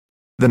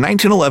The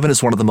 1911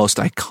 is one of the most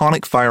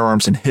iconic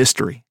firearms in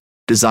history.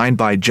 Designed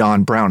by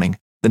John Browning,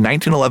 the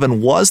 1911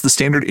 was the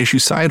standard issue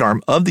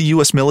sidearm of the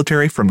U.S.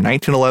 military from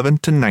 1911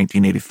 to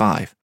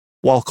 1985.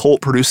 While Colt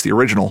produced the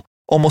original,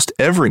 almost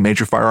every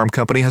major firearm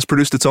company has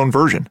produced its own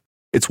version.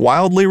 It's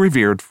wildly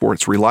revered for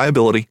its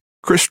reliability,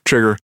 crisp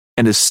trigger,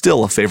 and is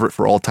still a favorite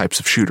for all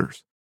types of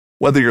shooters.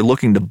 Whether you're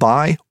looking to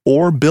buy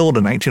or build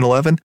a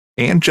 1911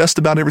 and just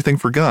about everything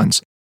for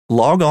guns,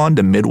 log on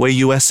to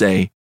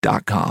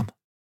MidwayUSA.com.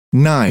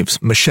 Knives,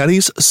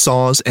 machetes,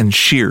 saws, and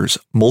shears,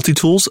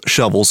 multi-tools,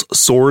 shovels,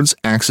 swords,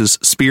 axes,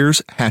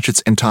 spears,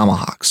 hatchets, and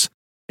tomahawks.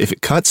 If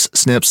it cuts,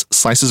 snips,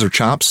 slices, or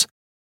chops,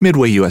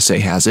 Midway USA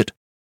has it.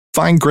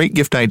 Find great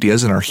gift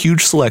ideas in our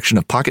huge selection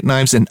of pocket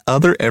knives and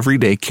other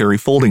everyday carry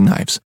folding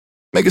knives.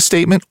 Make a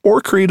statement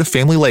or create a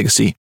family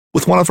legacy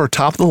with one of our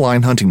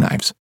top-of-the-line hunting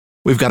knives.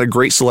 We've got a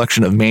great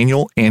selection of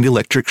manual and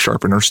electric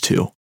sharpeners,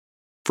 too.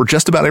 For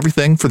just about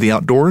everything for the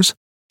outdoors,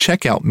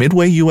 check out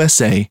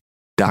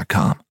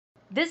MidwayUSA.com.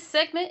 This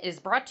segment is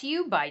brought to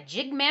you by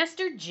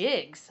Jigmaster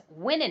Jigs.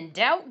 When in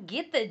doubt,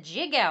 get the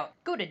jig out.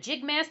 Go to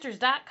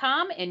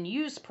jigmasters.com and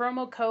use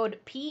promo code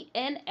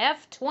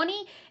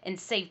PNF20 and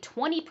save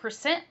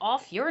 20%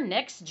 off your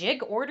next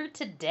jig order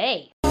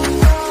today.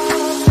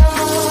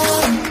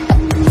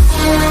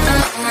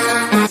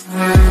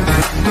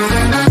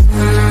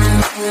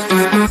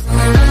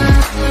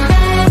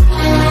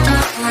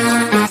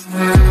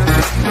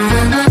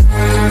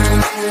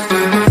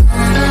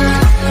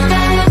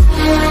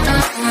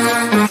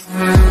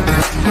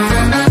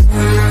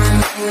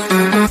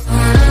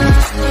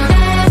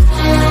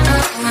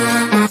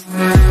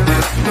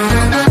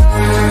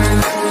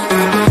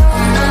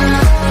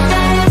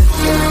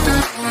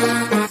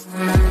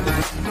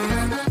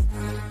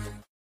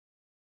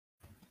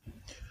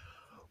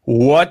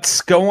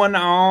 What's going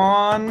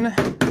on,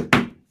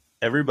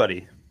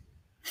 everybody?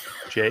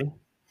 Jay,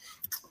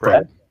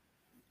 Brad,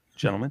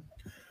 gentlemen,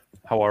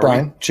 how are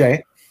Brian, we?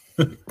 Jay,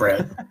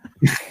 Brad,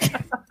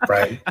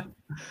 Brian,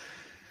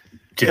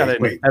 Jay.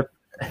 Wait,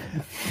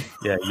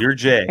 yeah, you're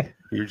Jay.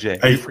 You're Jay.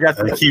 We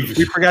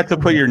We forgot to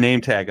put your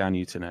name tag on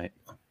you tonight.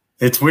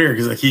 It's weird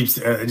because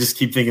I just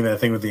keep thinking that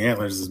thing with the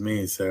antlers is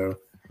me. So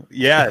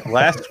yeah,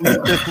 last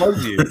week this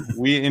was you.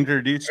 We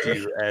introduced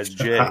you as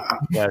Jay.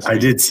 I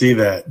did see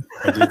that.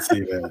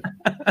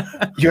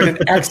 you had an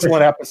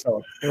excellent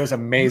episode. It was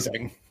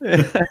amazing.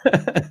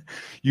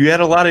 You had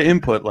a lot of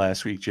input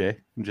last week, Jay.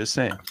 I'm just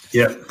saying.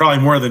 Yeah,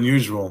 probably more than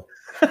usual.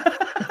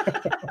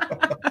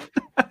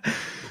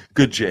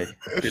 Good Jay.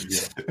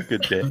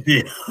 Good Jay.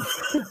 Yeah.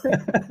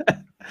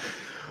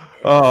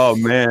 Oh,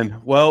 man.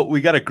 Well,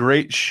 we got a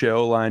great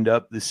show lined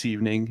up this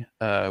evening.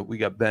 We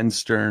got Ben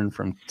Stern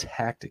from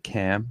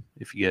Tacticam.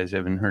 If you guys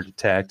haven't heard of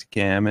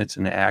Tacticam, it's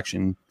an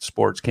action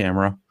sports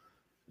camera.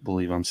 I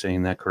believe I'm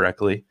saying that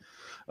correctly.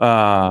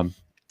 We're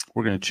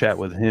going to chat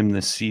with him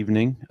this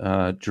evening,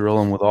 drill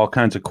him with all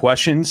kinds of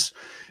questions.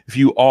 If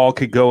you all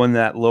could go in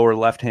that lower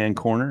left-hand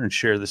corner and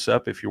share this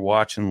up. If you're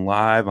watching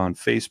live on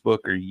Facebook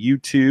or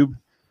YouTube,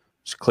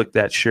 just click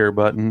that share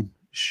button,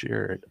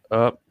 share it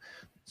up.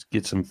 Let's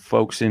get some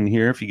folks in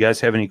here. If you guys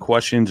have any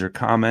questions or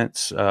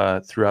comments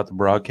throughout the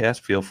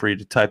broadcast, feel free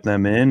to type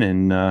them in,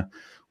 and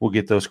we'll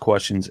get those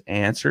questions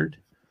answered.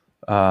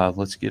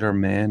 Let's get our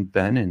man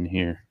Ben in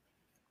here.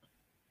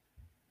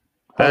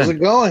 How's it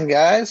going,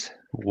 guys?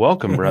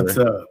 Welcome, brother. What's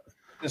up?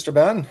 Mr.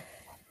 Ben?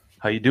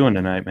 How you doing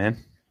tonight,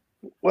 man?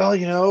 Well,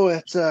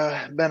 it's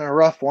been a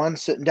rough one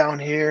sitting down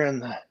here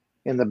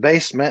in the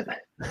basement,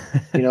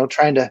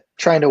 trying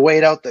to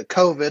wait out the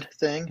COVID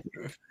thing.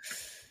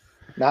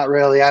 Not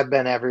really. I've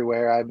been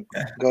everywhere. I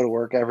go to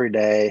work every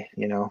day,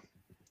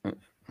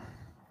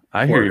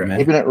 I hear you, man.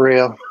 Keeping it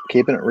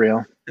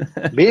real.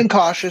 Being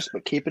cautious,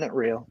 but keeping it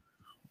real.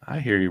 I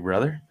hear you,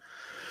 brother.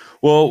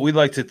 Well, we'd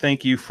like to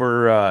thank you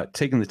for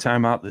taking the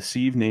time out this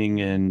evening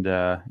and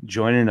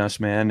joining us,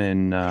 man,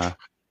 and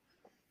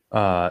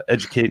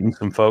educating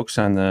some folks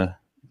on the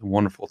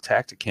wonderful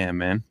Tacticam,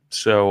 man.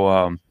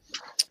 So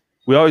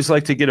we always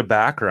like to get a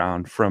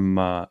background from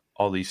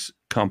all these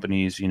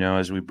companies,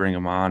 as we bring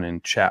them on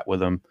and chat with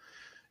them.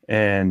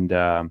 And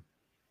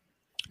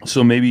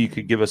so maybe you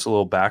could give us a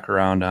little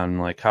background on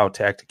like how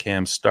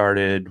Tacticam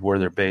started, where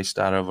they're based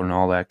out of, and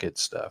all that good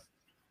stuff.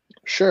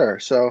 Sure.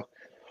 So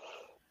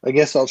I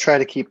guess I'll try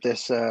to keep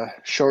this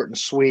short and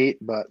sweet,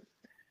 but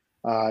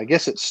I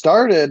guess it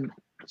started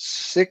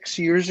 6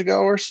 years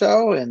ago or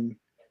so. And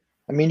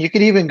I mean, you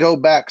could even go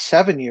back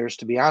 7 years,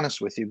 to be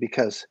honest with you,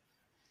 because,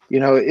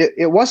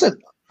 it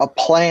wasn't a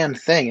planned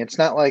thing. It's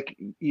not like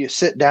you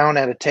sit down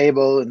at a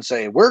table and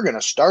say, we're going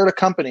to start a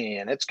company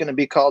and it's going to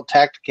be called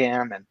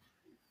Tacticam. And,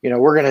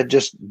 we're going to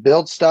just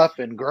build stuff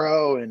and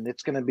grow and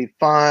it's going to be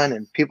fun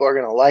and people are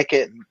going to like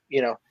it. And,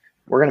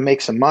 we're going to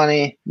make some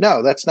money.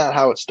 No, that's not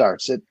how it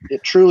starts. It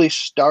truly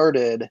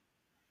started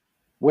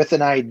with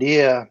an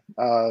idea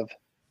of,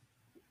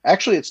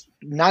 actually, it's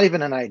not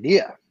even an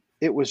idea.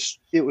 It was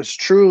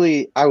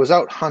truly, I was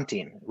out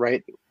hunting,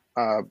 right?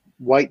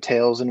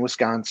 Whitetails in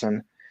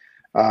Wisconsin,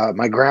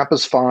 my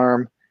grandpa's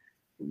farm.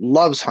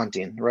 loves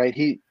hunting, right?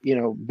 He,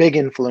 big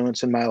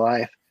influence in my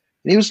life.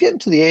 And he was getting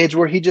to the age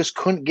where he just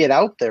couldn't get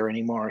out there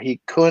anymore.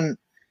 He couldn't,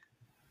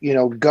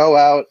 go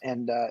out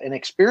and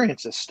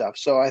experience this stuff.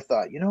 So I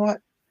thought, you know what?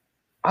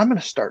 I'm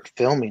going to start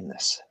filming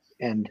this.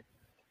 And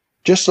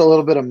just a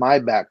little bit of my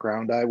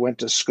background. I went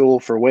to school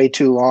for way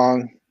too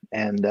long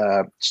and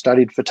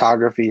studied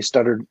photography,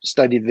 studied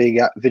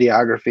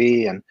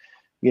videography, and,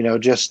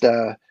 just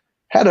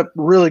had a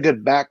really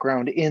good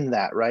background in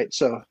that, right?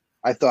 So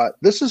I thought,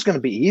 this is going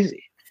to be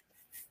easy.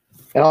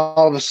 And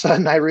all of a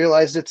sudden I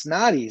realized it's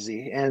not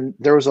easy. And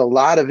there was a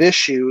lot of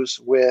issues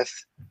with,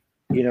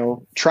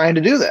 trying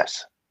to do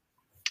this.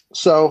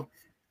 So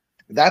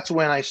that's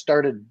when I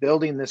started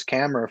building this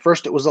camera.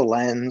 First it was a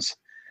lens.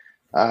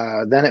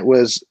 Then it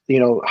was,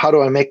 how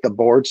do I make the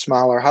board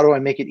smaller? How do I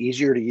make it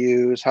easier to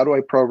use? How do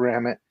I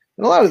program it?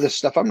 And a lot of this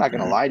stuff, I'm not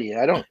going to lie to you,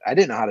 I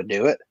didn't know how to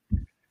do it,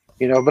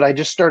 but I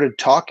just started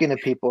talking to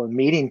people and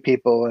meeting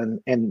people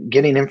and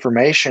getting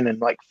information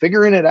and like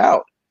figuring it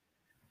out.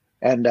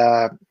 And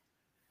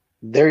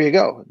there you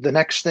go. The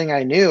next thing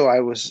I knew,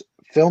 I was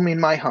filming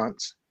my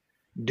hunts,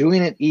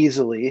 doing it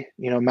easily,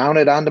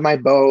 mounted onto my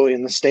bow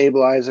in the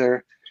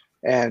stabilizer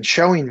and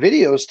showing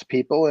videos to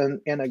people.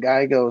 And a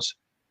guy goes,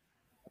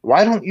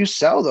 why don't you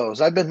sell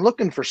those? I've been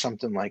looking for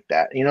something like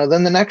that.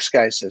 Then the next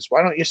guy says,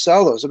 why don't you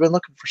sell those? I've been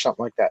looking for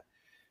something like that.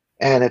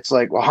 And it's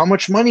like, well, how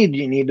much money do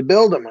you need to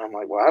build them? And I'm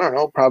like, well, I don't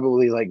know,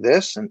 probably like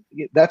this. And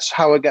that's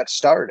how it got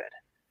started.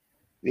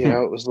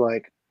 It was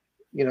like,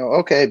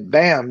 okay,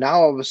 bam.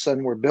 Now all of a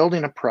sudden we're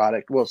building a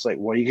product. Well, it's like,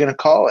 what are you going to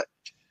call it?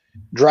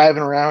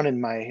 Driving around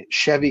in my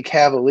Chevy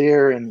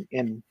Cavalier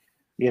in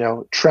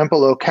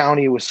Trempealeau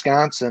County,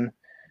 Wisconsin,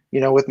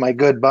 with my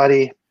good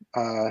buddy,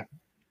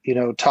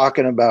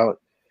 talking about,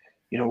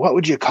 what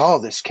would you call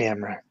this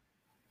camera?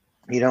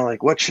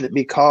 Like, what should it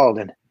be called?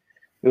 And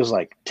it was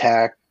like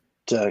tactical,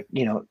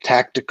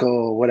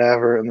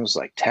 whatever. And it was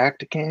like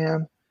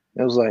Tacticam.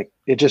 It was like,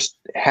 it just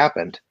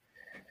happened,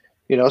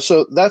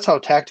 so that's how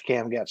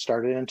Tacticam got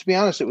started. And to be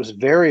honest, it was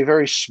very,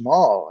 very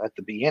small at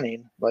the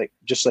beginning,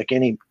 just like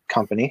any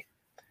company.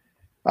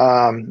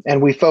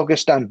 And we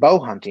focused on bow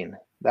hunting.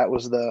 That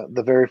was the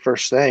very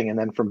first thing. And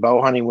then from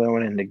bow hunting, we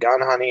went into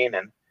gun hunting,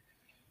 and,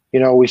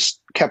 we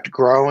kept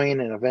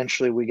growing, and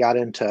eventually we got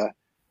into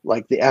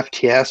like the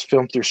FTS,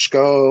 film through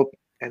scope.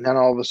 And then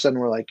all of a sudden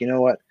we're like, you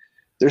know what,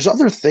 there's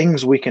other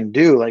things we can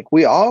do. Like,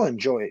 we all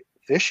enjoy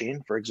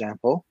fishing, for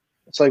example.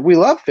 It's like, we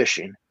love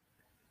fishing,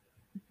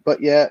 but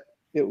yet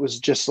it was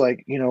just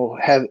like,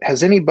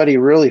 has anybody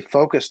really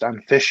focused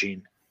on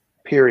fishing,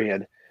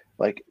 period?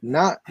 Like,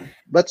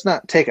 let's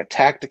not take a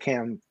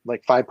Tacticam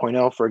like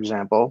 5.0, for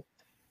example.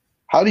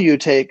 How do you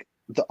take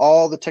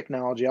all the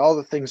technology, all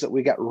the things that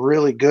we got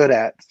really good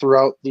at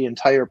throughout the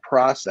entire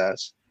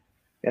process,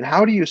 and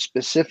how do you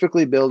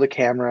specifically build a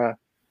camera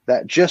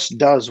that just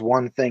does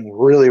one thing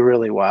really,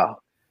 really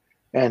well?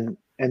 And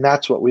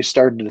that's what we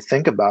started to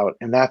think about,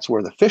 and that's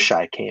where the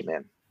fisheye came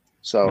in.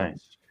 So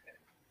nice.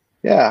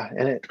 Yeah,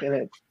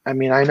 I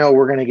mean, I know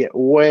we're going to get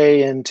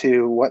way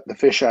into what the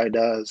fisheye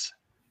does,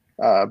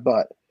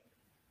 but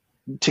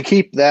to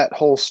keep that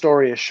whole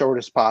story as short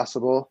as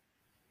possible,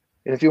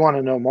 and if you want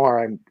to know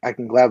more, I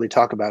can gladly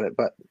talk about it.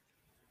 But,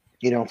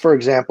 for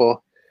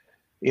example,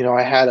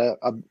 I had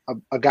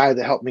a guy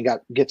that helped me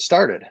get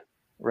started,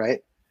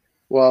 right?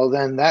 Well,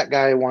 then that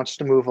guy wants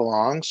to move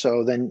along.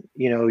 So then,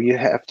 you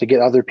have to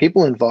get other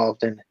people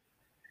involved. And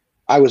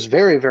I was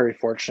very, very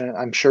fortunate.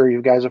 I'm sure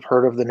you guys have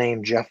heard of the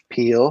name Jeff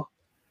Peel.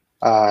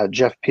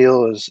 Jeff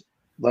Peel is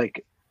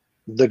like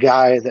the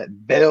guy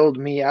that bailed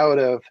me out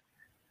of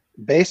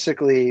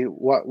basically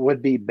what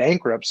would be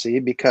bankruptcy,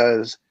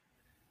 because,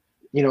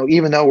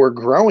 even though we're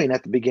growing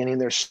at the beginning,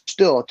 there's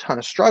still a ton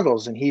of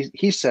struggles. And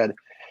he said,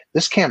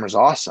 this camera's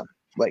awesome.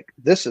 Like,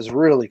 this is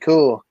really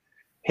cool.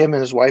 Him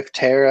and his wife,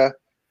 Tara,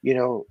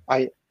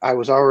 I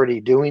was already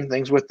doing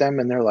things with them,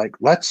 and they're like,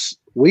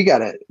 we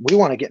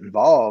want to get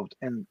involved,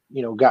 and,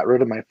 got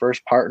rid of my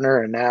first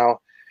partner. And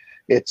now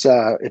it's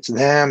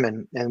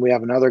them. And we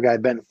have another guy,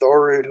 Ben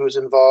Thorud, who's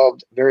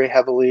involved very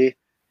heavily.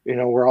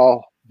 We're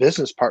all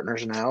business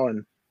partners now.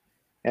 And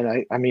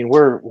I mean,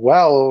 we're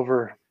well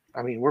over,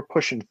 we're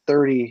pushing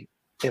 30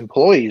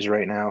 employees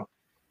right now,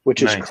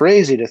 which is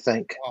crazy to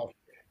think. Wow.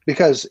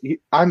 Because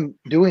I'm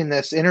doing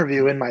this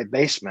interview in my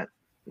basement,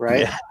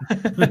 right?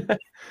 Yeah.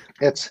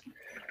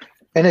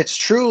 It's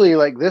truly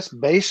like, this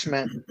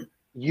basement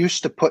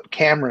used to put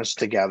cameras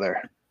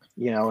together,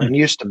 and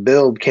used to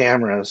build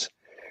cameras,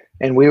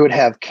 and we would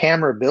have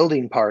camera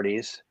building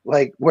parties,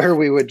 like where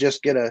we would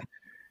just get a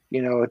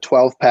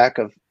 12-pack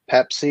of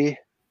Pepsi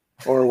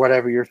or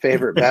whatever your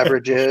favorite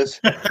beverage is,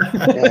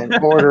 and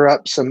order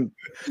up some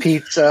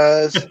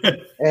pizzas.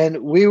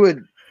 And we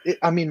would,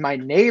 my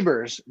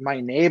neighbors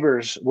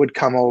would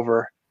come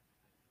over.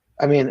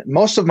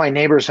 Most of my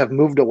neighbors have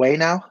moved away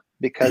now,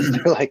 because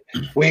they're like,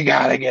 we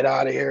got to get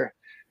out of here.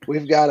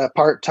 We've got a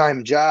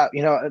part-time job,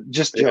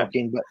 just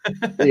joking.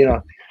 Yeah.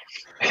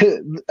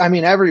 But,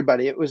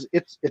 everybody,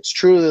 it's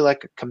truly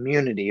like a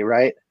community,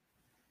 right?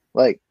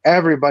 Like,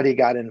 everybody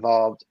got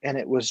involved, and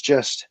it was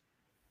just,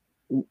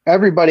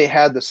 everybody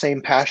had the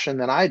same passion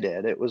that I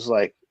did. It was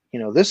like,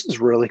 this is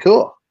really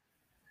cool,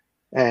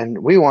 and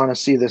we want to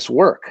see this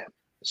work.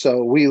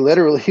 So we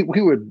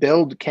would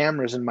build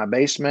cameras in my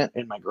basement,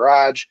 in my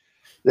garage.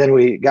 Then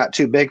we got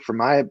too big for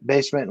my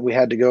basement, and we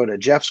had to go to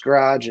Jeff's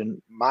garage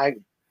and my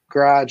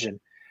garage. And,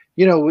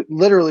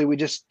 literally we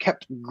just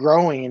kept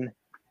growing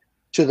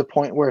to the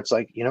point where it's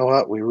like, you know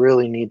what, we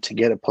really need to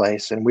get a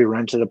place. And we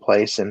rented a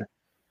place in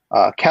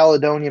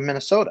Caledonia,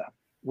 Minnesota,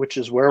 which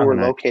is where we're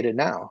located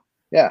now.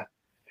 Yeah.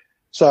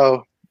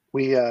 So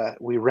we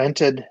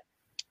rented,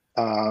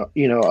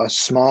 a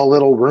small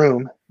little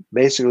room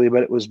basically,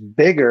 but it was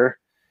bigger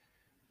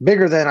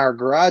than our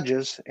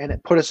garages, and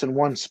it put us in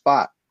one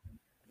spot.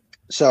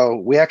 So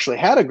we actually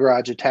had a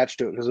garage attached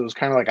to it because it was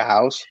kind of like a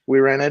house we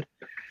rented.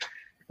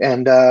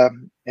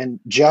 And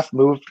Jeff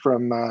moved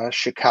from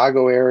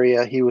Chicago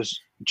area. He was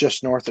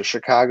just north of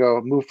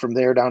Chicago, moved from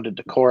there down to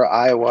Decorah,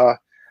 Iowa.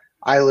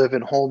 I live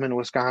in Holman,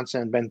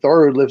 Wisconsin. Ben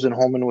Thorud lives in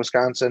Holman,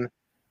 Wisconsin.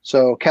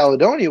 So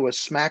Caledonia was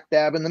smack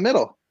dab in the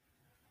middle.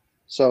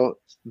 So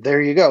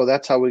there you go.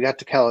 That's how we got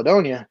to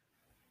Caledonia.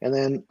 And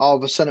then all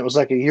of a sudden it was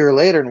like a year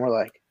later, and we're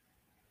like,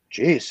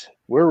 geez,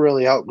 we're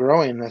really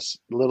outgrowing this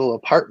little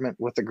apartment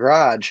with a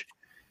garage.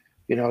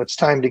 It's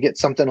time to get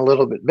something a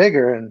little bit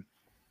bigger. And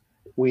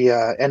we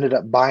ended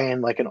up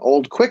buying like an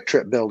old Quick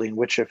Trip building,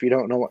 which, if you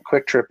don't know what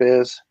Quick Trip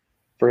is,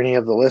 for any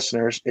of the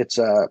listeners, it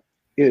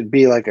would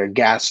be like a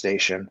gas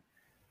station,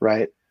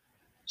 right?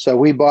 So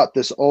we bought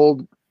this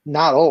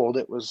not old,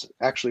 it was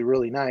actually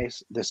really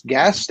nice, this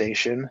gas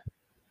station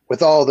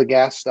with all the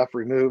gas stuff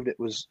removed. It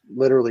was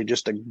literally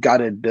just a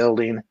gutted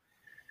building.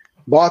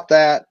 Bought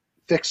that,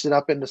 fixed it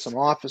up into some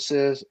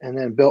offices, and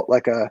then built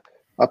like a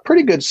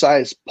pretty good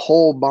sized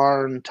pole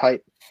barn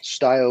type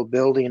style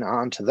building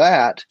onto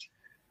that.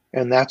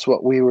 And that's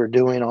what we were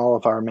doing all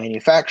of our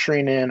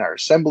manufacturing in, our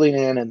assembling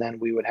in, and then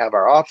we would have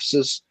our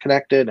offices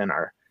connected and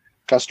our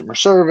customer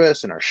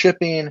service and our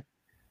shipping.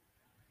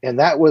 And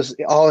that was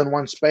all in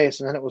one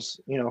space. And then it was,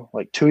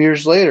 like 2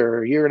 years later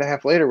or a year and a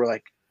half later, we're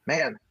like,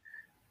 man,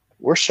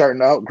 we're starting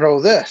to outgrow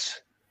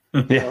this.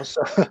 Yeah.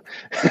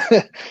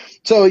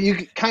 So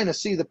you kind of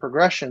see the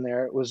progression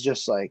there. It was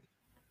just like,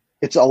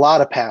 it's a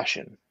lot of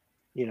passion,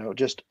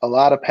 just a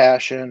lot of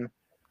passion,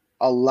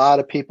 a lot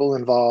of people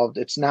involved.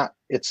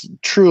 It's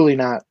truly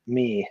not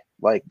me.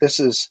 Like this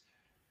is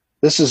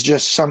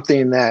just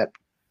something that,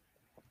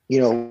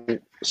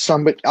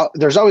 somebody,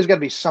 there's always got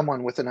to be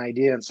someone with an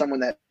idea and someone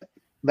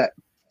that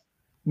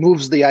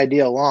moves the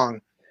idea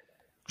along.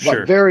 But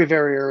Sure. very,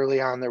 very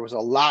early on, there was a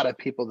lot of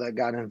people that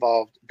got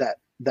involved that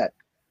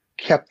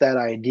kept that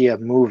idea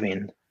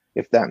moving,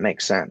 if that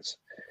makes sense.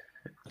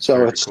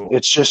 So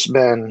it's just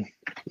been,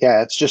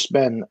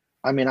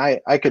 I mean,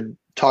 I could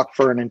talk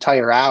for an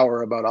entire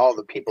hour about all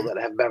the people that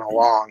have been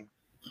along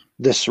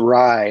this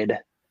ride,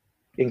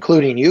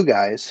 including you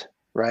guys,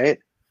 right?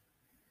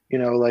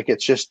 Like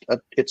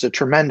it's a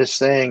tremendous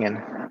thing,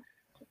 and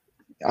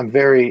I'm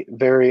very,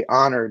 very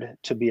honored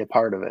to be a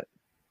part of it.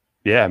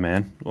 Yeah,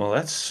 man. Well,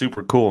 that's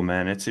super cool,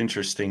 man. It's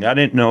interesting. I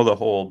didn't know the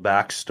whole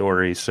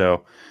backstory,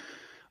 so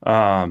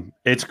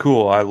it's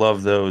cool. I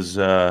love those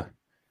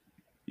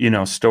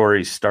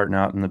stories starting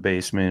out in the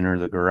basement or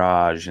the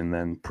garage and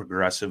then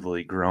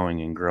progressively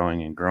growing and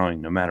growing and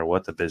growing, no matter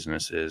what the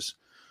business is.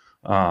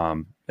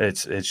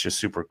 It's just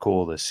super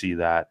cool to see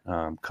that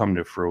come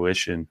to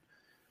fruition,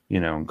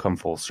 and come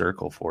full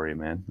circle for you,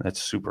 man.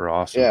 That's super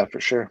awesome. Yeah, for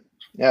sure.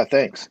 Yeah,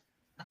 thanks.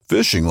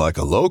 Fishing like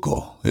a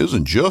local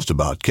isn't just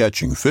about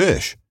catching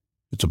fish.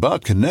 It's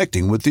about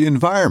connecting with the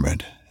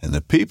environment and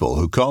the people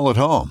who call it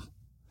home.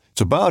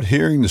 It's about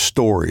hearing the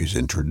stories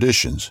and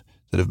traditions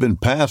that have been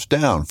passed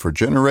down for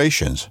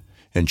generations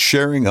and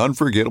sharing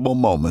unforgettable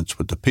moments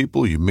with the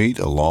people you meet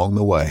along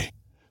the way.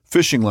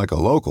 Fishing like a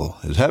local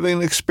is having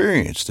an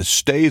experience that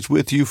stays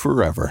with you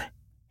forever.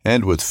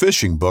 And with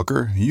Fishing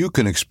Booker, you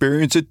can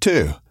experience it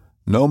too,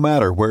 no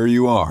matter where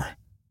you are.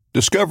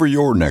 Discover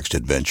your next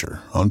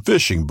adventure on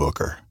Fishing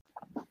Booker.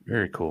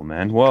 Very cool,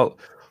 man. Well,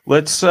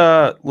 let's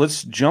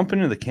jump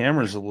into the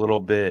cameras a little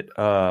bit.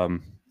 I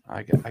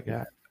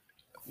got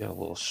a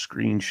little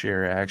screen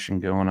share action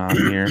going on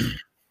here.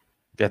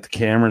 Got the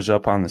cameras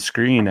up on the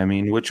screen. I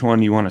mean, which one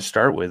do you want to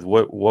start with?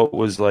 What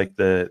was like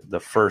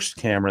the first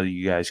camera that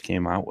you guys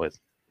came out with?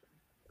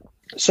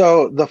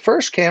 So the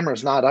first camera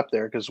is not up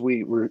there because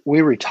we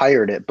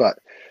retired it, but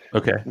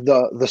okay,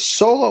 the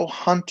Solo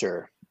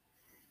Hunter,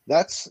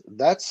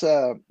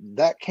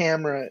 that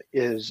camera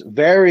is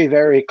very,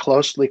 very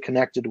closely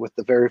connected with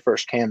the very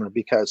first camera,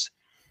 because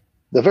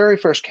the very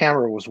first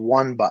camera was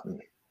one button,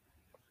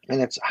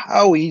 and it's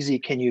how easy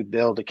can you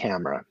build a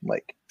camera?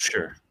 Like,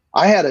 sure.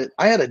 I had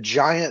a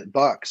giant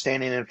buck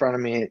standing in front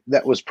of me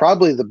that was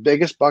probably the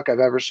biggest buck I've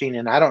ever seen.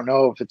 And I don't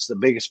know if it's the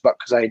biggest buck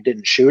because I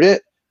didn't shoot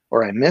it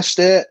or I missed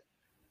it,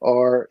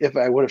 or if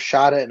I would have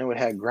shot it and it would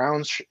have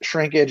ground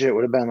shrinkage, it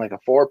would have been like a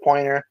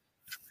 4-pointer.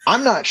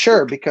 I'm not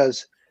sure,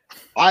 because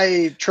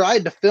I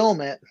tried to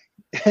film it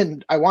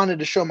and I wanted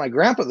to show my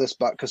grandpa this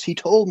buck because he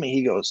told me,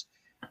 he goes,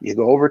 you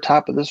go over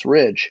top of this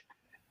ridge,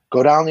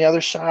 go down the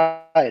other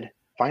side,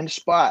 find a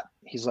spot,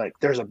 he's like,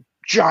 there's a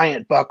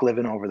giant buck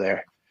living over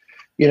there.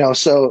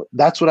 So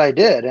that's what I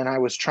did. And I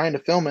was trying to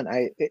film it.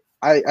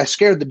 I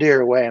scared the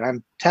deer away, and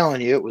I'm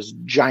telling you, it was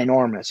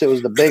ginormous. It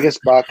was the biggest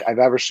buck I've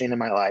ever seen in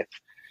my life.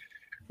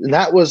 And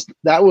that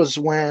was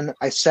when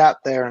I sat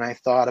there and I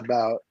thought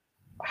about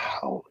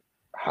how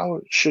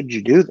should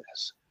you do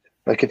this?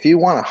 Like, if you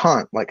want to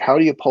hunt, like, how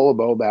do you pull a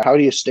bow back? How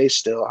do you stay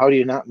still? How do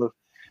you not move?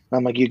 And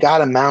I'm like, you got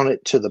to mount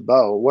it to the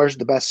bow. Where's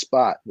the best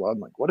spot? Well, I'm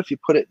like, what if you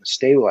put it in a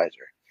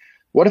stabilizer?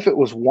 What if it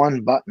was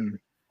one button,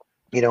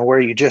 where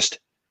you just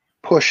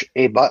push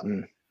a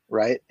button,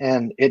 right?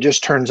 And it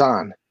just turns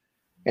on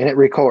and it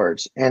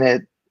records and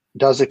it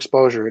does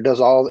exposure. It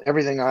does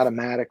everything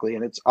automatically,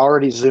 and it's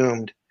already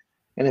zoomed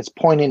and it's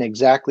pointing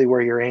exactly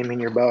where you're aiming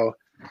your bow.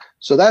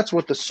 So that's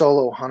what the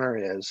Solo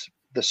Hunter is.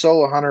 The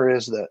Solo Hunter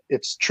is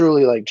it's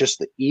truly like just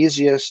the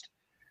easiest,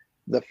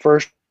 the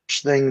first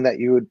thing that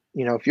you would,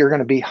 if you're going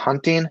to be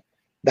hunting,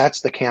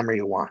 that's the camera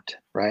you want,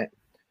 right?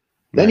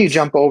 Then you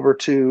jump over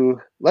to,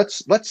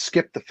 let's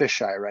skip the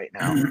fisheye right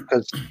now,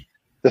 because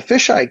the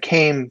fisheye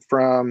came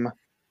from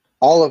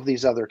all of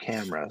these other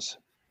cameras.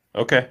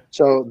 Okay.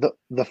 So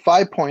the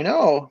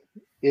 5.0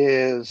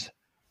 is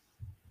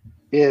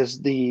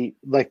the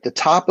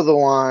top of the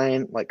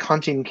line, like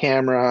hunting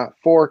camera,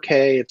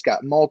 4K. It's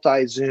got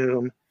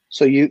multi-zoom.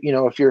 So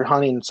if you're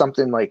hunting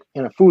something like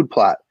in a food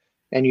plot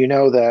and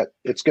that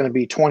it's going to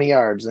be 20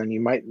 yards, then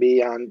you might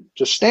be on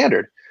just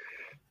standard.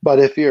 But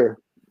if you're,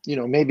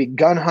 maybe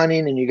gun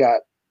hunting and you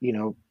got,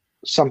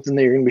 something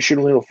that you're going to be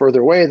shooting a little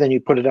further away, then you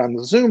put it on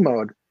the zoom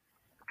mode.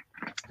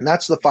 And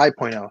that's the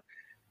 5.0.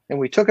 And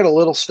we took it a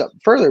little step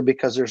further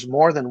because there's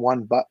more than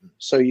one button.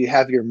 So you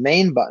have your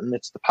main button,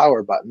 it's the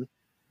power button,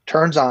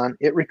 turns on,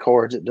 it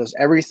records, it does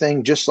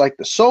everything just like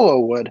the Solo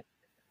would,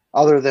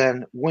 other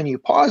than when you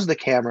pause the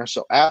camera.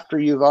 So after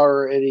you've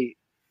already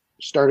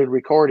started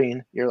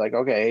recording, you're like,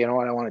 okay, you know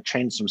what, I want to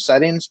change some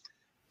settings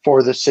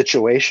for the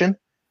situation.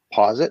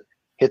 Pause it,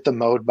 hit the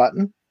mode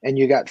button, and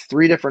you got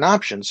 3 different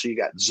options. So you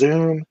got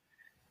zoom,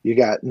 you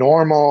got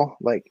normal,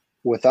 like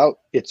without,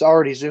 it's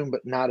already zoomed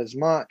but not as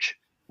much,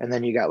 and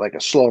then you got like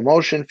a slow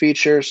motion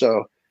feature.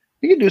 So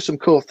you can do some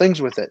cool things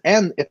with it,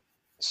 and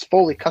it's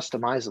fully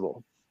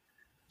customizable.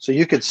 So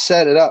you could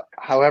set it up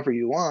however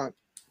you want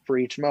for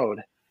each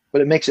mode,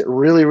 but it makes it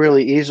really,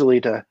 really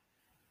easily to,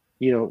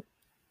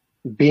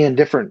 be in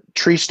different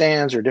tree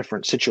stands or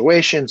different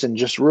situations and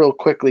just real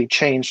quickly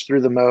change through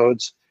the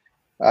modes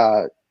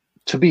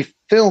to be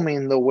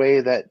filming the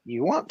way that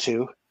you want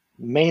to,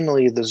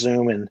 mainly the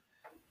zoom and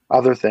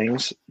other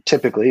things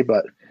typically,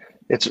 but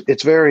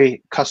it's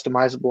very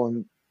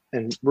customizable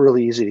and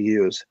really easy to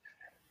use.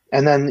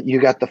 And then you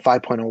got the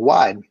 5.0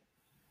 wide.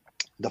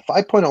 The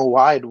 5.0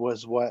 wide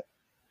was what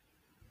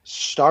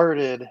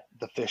started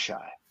the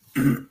fisheye.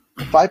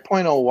 The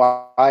 5.0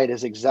 wide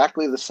is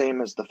exactly the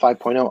same as the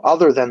 5.0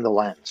 other than the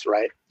lens,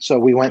 right? So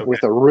we went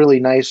with a really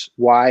nice,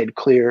 wide,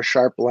 clear,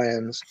 sharp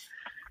lens,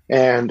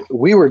 and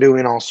we were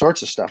doing all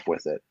sorts of stuff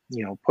with it,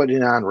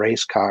 putting on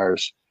race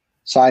cars,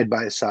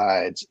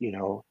 side-by-sides,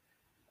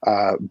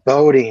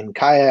 boating,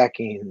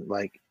 kayaking,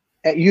 like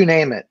you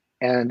name it.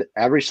 And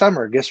every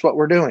summer, guess what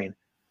we're doing?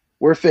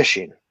 We're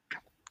fishing.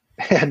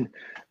 And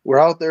we're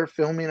out there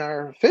filming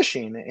our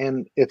fishing,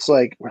 and it's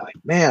like, we're like,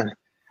 man,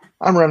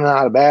 I'm running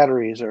out of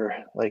batteries, or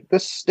like,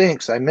 this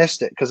stinks. I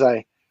missed it because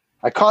I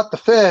caught the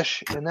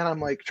fish, and then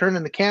I'm like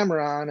turning the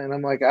camera on, and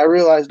I'm like, I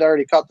realized I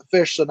already caught the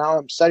fish, so now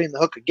I'm setting the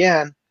hook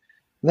again.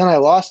 And then I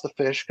lost the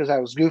fish because I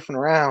was goofing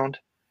around,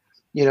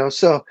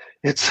 so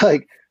it's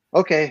like,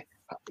 okay,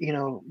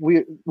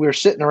 we're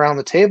sitting around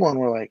the table and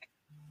we're like,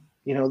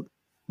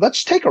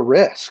 let's take a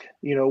risk.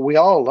 We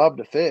all love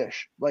to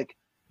fish. Like,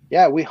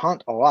 yeah, we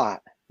hunt a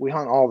lot. We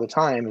hunt all the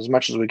time as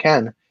much as we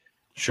can.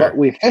 Sure. But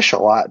we fish a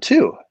lot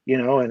too,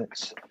 and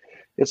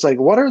it's like,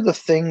 what are the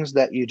things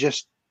that you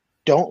just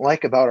don't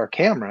like about our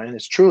camera? And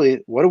it's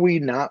truly, what do we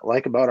not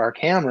like about our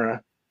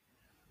camera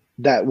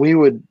that we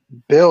would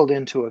build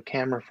into a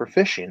camera for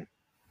fishing?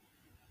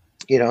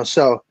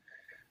 So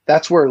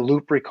that's where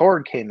Loop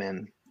Record came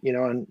in,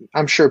 and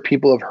I'm sure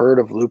people have heard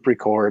of Loop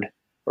Record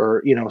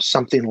or,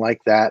 something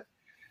like that.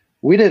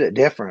 We did it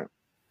different.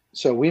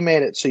 So we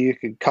made it so you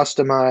could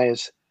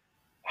customize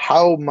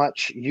how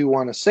much you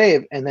want to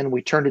save, and then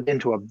we turned it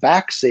into a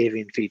back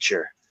saving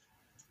feature.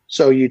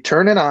 So you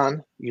turn it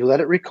on, you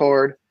let it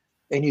record,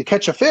 and you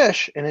catch a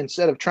fish, and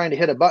instead of trying to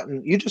hit a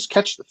button, you just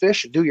catch the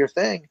fish and do your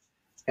thing.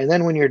 And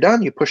then when you're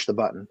done, you push the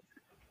button,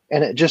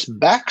 and it just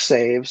back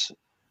saves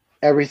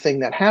everything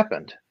that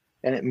happened,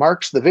 and it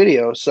marks the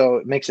video. So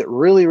it makes it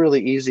really,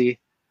 really easy,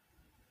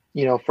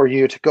 for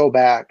you to go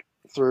back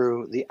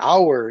through the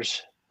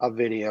hours of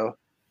video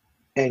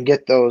and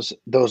get those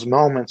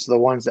moments, the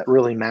ones that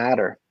really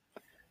matter.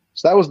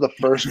 So that was the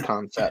first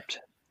concept,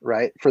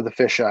 right? For the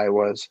fisheye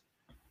was,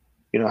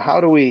 how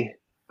do we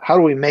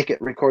make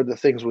it record the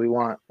things we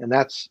want? And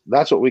that's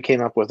what we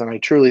came up with. And I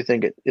truly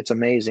think it's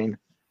amazing.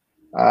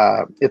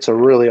 It's a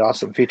really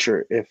awesome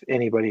feature. If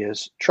anybody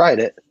has tried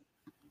it,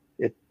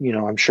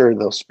 I'm sure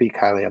they'll speak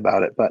highly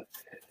about it, but,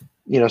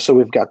 so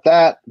we've got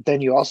that.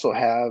 Then you also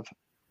have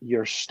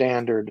your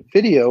standard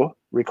video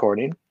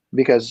recording,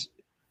 because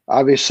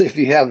obviously if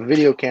you have a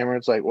video camera,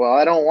 it's like, well,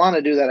 I don't want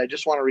to do that. I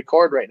just want to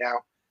record right now.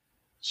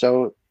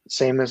 So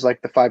same as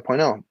like the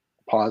 5.0,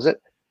 pause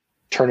it,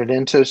 turn it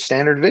into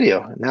standard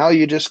video. Now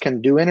you just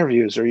can do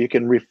interviews, or you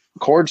can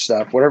record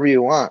stuff, whatever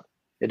you want.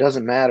 It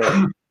doesn't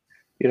matter.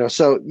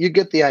 So you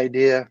get the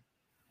idea.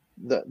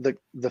 The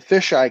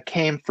fisheye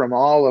came from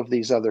all of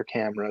these other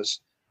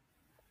cameras.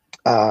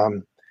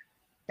 And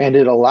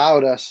it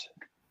allowed us,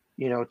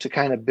 to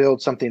kind of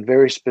build something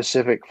very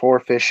specific for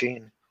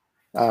fishing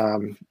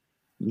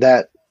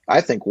that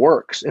I think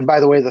works. And by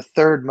the way, the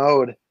third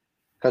mode,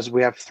 because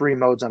we have 3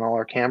 modes on all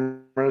our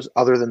cameras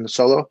other than the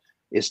solo,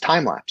 is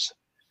time lapse.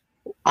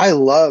 I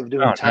love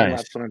doing time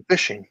lapse when I'm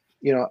fishing.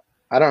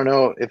 I don't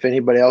know if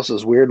anybody else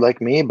is weird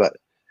like me, but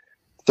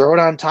throw it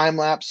on time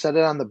lapse, set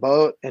it on the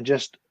boat, and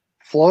just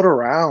float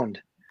around,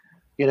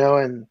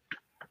 and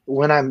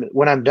when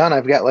I'm done,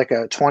 I've got like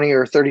a 20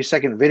 or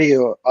 30-second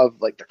video of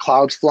like the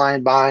clouds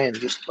flying by, and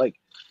just like,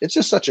 it's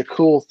just such a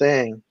cool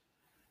thing,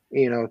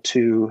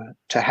 to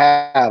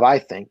have. I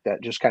think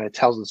that just kind of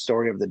tells the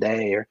story of the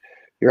day, or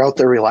you're out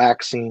there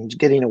relaxing,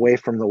 getting away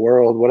from the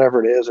world,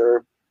 whatever it is,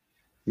 or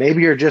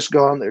maybe you're just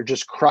going there,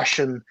 just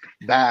crushing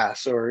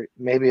bass, or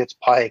maybe it's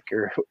pike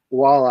or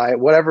walleye,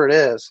 whatever it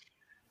is.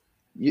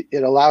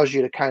 It allows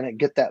you to kind of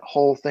get that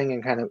whole thing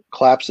and kind of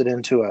collapse it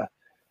into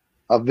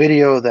a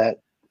video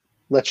that,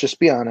 let's just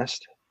be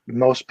honest,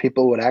 most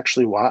people would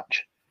actually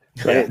watch,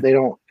 right? They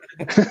don't.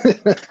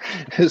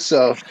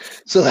 So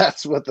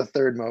that's what the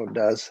third mode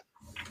does.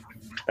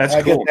 That's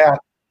I cool. get that.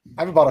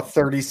 I have about a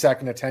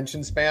 30-second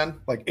attention span.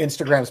 Like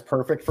Instagram's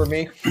perfect for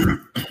me.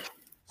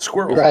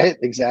 Squirrel. Right?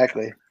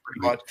 Exactly. Pretty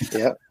much.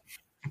 Yep.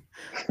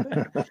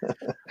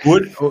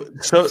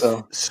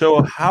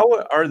 So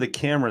how are the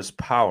cameras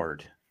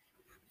powered?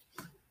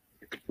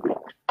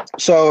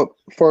 So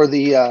for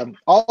the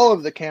all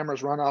of the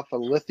cameras run off a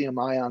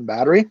lithium-ion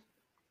battery,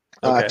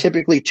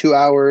 typically 2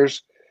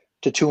 hours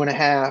to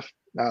 2.5.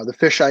 The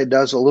fisheye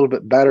does a little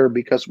bit better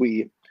because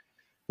we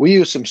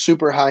use some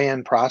super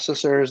high-end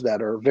processors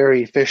that are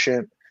very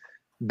efficient.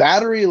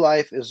 Battery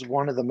life is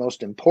one of the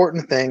most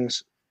important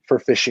things for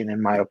fishing,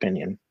 in my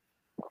opinion,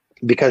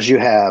 because you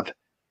have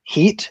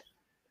heat,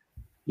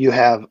 you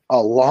have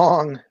a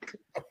long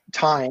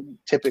time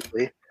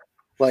typically.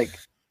 Like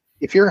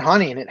if you're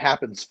hunting, it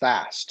happens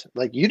fast.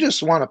 Like you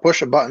just want to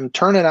push a button,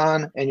 turn it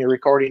on, and you're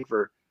recording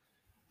for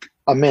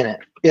a minute,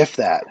 if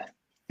that,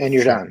 and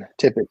you're done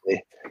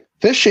typically.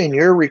 Fishing,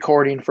 you're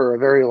recording for a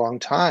very long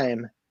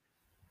time,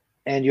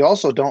 and you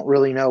also don't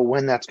really know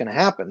when that's going to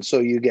happen. So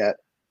you get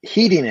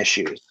heating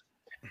issues,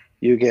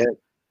 you get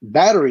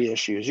battery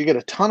issues, you get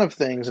a ton of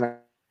things. And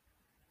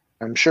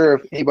I'm sure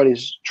if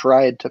anybody's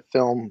tried to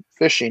film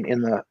fishing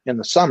in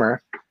the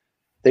summer,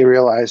 they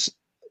realize,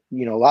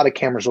 a lot of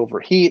cameras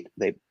overheat,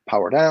 they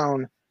power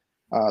down,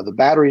 the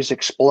batteries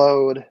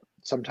explode,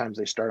 sometimes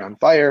they start on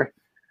fire.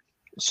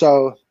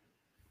 So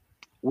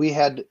we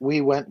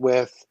went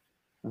with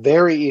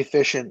very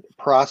efficient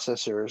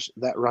processors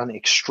that run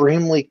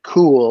extremely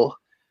cool,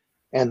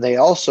 and they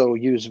also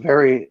use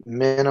very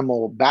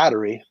minimal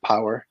battery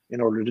power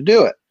in order to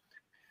do it,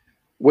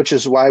 which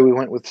is why we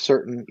went with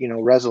certain,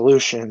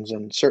 resolutions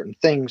and certain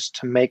things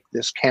to make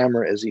this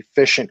camera as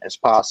efficient as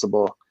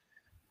possible.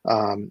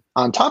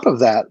 On top of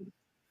that,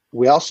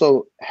 we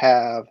also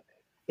have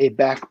a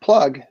back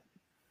plug.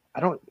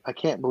 I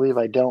can't believe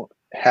I don't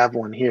have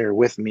one here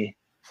with me.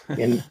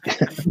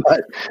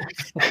 But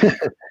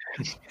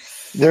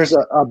there's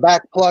a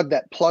back plug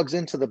that plugs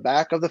into the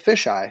back of the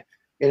fisheye,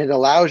 and it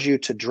allows you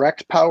to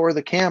direct power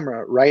the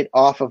camera right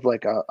off of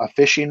like a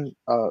fishing,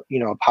 a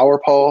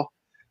power pole,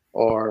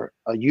 or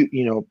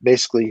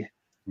basically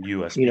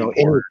USB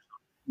port.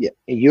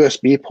 A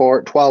USB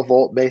port, 12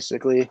 volt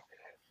basically.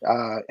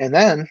 And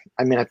then,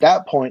 at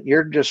that point,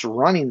 you're just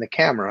running the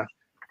camera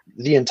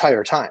the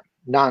entire time,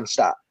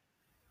 nonstop.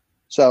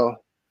 So,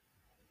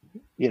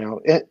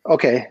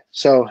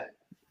 so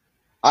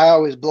I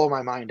always blow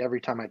my mind every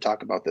time I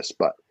talk about this,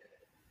 but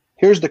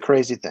here's the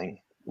crazy thing.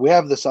 We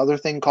have this other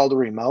thing called a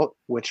remote,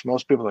 which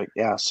most people are like,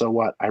 yeah, so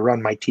what? I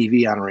run my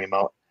TV on a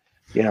remote.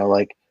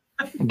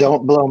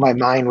 Don't blow my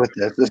mind with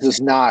this. This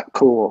is not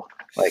cool.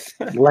 Like,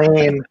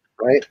 lame,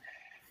 right?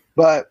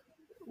 But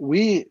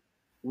we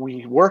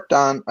worked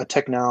on a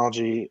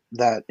technology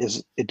that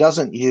it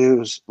doesn't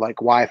use like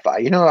Wi-Fi.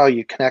 You know how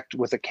you connect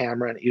with a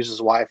camera and it uses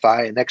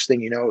Wi-Fi, and next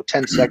thing you know,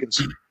 10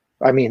 seconds,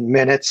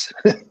 minutes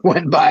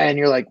went by, and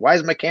you're like, why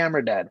is my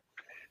camera dead?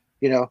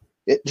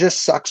 It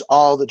just sucks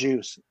all the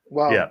juice.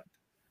 Well, yeah.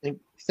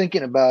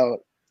 Thinking about,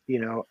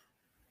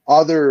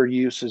 other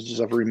usages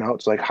of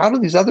remotes, like how do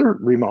these other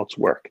remotes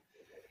work?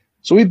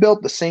 So we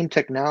built the same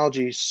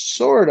technology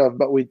sort of,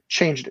 but we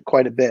changed it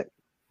quite a bit.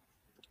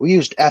 We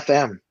used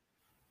FM,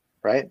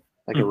 right?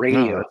 Like a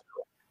radio.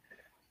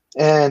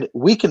 And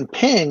we can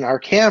ping our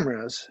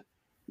cameras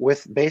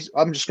with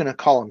I'm just going to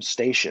call them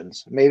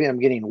stations. Maybe I'm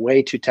getting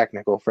way too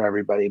technical for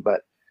everybody,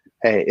 but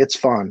hey, it's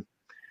fun.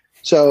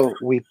 So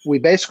we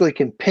basically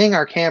can ping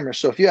our cameras.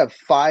 So if you have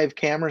 5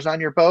 cameras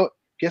on your boat,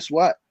 guess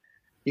what?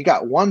 You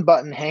got one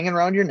button hanging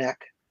around your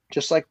neck,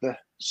 just like the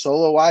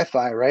Solo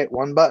Wi-Fi, right?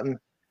 One button.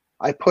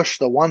 I push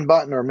the one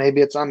button, or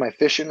maybe it's on my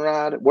fishing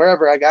rod,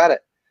 wherever I got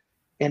it,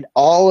 and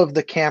all of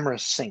the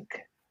cameras sync.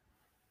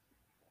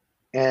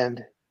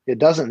 And it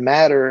doesn't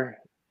matter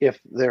if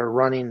they're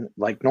running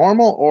like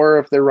normal or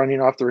if they're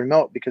running off the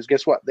remote, because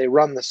guess what? They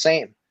run the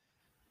same.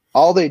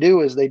 All they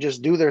do is they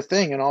just do their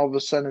thing, and all of a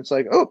sudden it's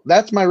like, oh,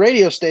 that's my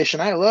radio station.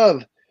 I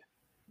love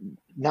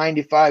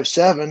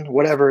 95.7,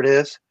 whatever it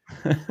is.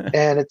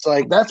 And it's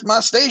like, that's my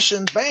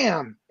station,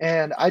 bam.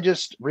 And I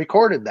just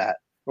recorded that,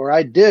 or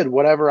I did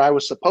whatever I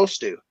was supposed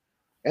to.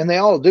 And they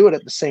all do it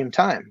at the same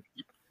time.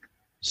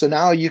 So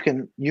now you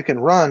can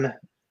run,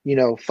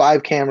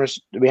 5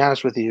 cameras. To be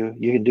honest with you,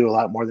 you can do a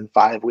lot more than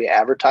 5. We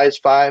advertise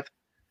 5,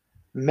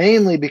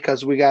 mainly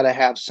because we got to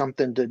have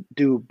something to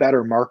do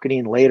better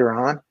marketing later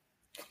on.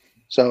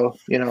 So,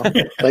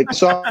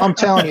 so I'm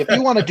telling you, if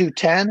you want to do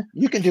 10,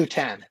 you can do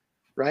 10,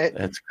 right?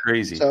 That's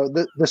crazy. So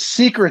the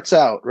secret's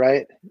out,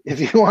 right?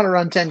 If you want to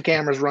run 10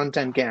 cameras, run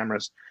 10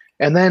 cameras.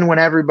 And then when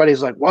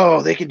everybody's like,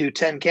 whoa, they can do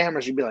 10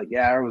 cameras, you'd be like,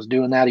 yeah, I was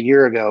doing that a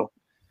year ago,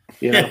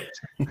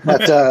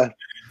 But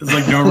it's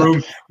like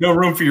no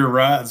room for your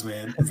rods,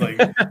 man. It's like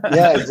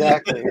yeah,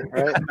 exactly,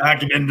 right?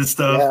 knocking into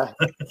stuff.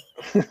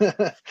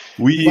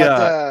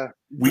 Yeah.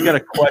 We got a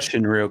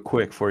question real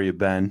quick for you,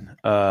 Ben.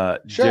 Sure.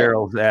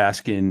 Daryl's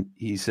asking,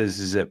 he says,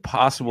 is it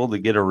possible to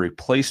get a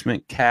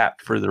replacement cap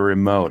for the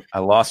remote? I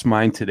lost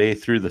mine today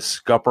through the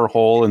scupper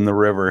hole in the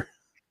river.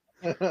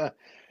 The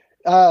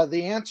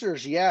answer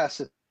is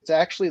yes. It's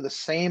actually the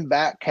same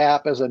back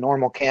cap as a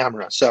normal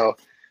camera. So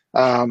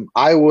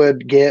I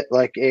would get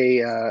like get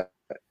a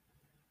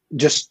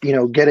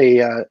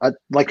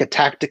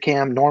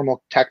Tacticam,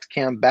 normal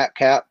Tacticam back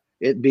cap.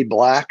 It'd be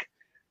black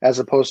as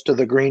opposed to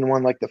the green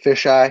one like the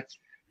fisheye.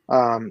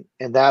 And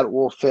that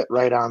will fit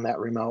right on that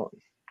remote.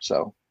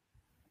 So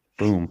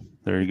boom.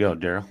 There you go,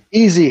 Daryl.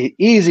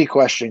 Easy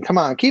question. Come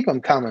on, keep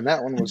them coming.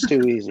 That one was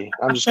too easy.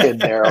 I'm just kidding,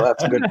 Daryl.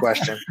 That's a good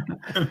question.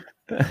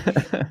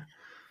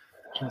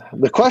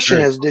 The question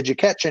is, did you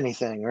catch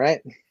anything,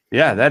 right?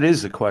 Yeah, that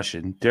is the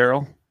question.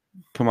 Daryl,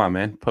 come on,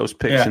 man. Post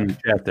pics in the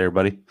chat there,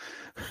 buddy.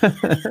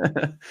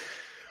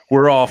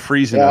 We're all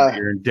freezing up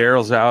here, and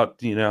Daryl's out,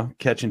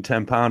 catching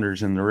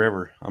 10-pounders in the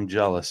river. I'm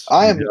jealous.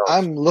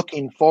 I'm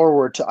looking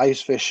forward to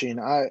ice fishing.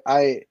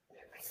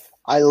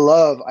 I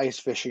love ice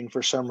fishing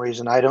for some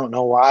reason. I don't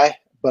know why,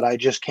 but I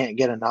just can't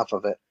get enough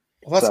of it.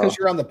 Well, that's because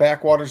you're on the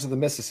backwaters of the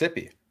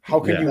Mississippi. How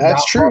can you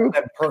that's not true. love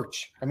that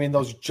perch? I mean,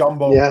 those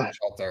jumbo perch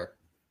out there.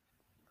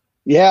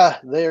 Yeah,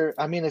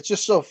 it's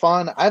just so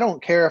fun. I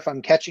don't care if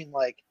I'm catching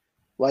like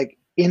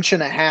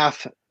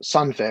 1.5-inch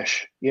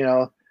sunfish,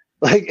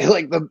 like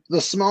the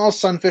smallest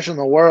sunfish in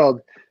the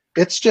world.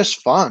 It's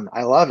just fun.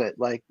 I love it.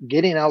 Like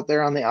getting out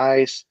there on the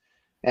ice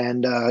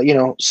and,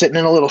 sitting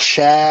in a little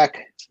shack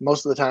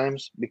most of the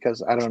times,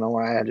 because I don't know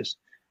why.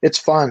 It's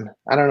fun.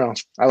 I don't know.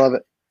 I love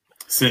it.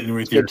 Sitting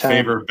with your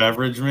favorite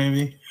beverage,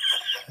 maybe?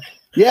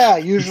 Yeah,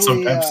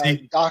 usually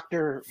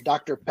Dr.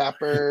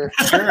 Pepper.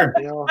 Sure.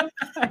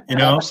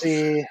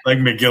 Pepsi. Like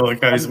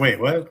McGillicuddy's. Wait,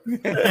 what?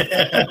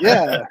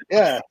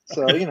 yeah.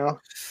 So,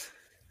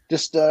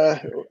 just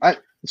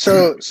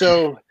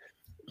so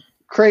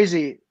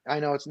crazy. I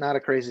know it's not a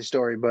crazy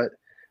story, but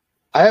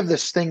I have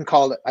this thing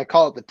I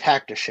call it the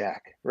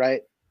Tacti-Shack,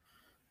 right?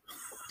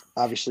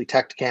 Obviously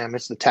Tacticam,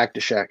 it's the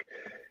Tacti-Shack.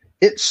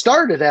 It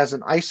started as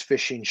an ice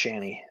fishing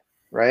shanty,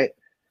 right?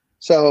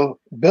 So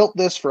built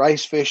this for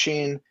ice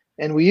fishing,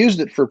 and we used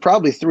it for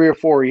probably 3 or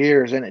 4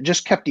 years, and it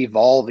just kept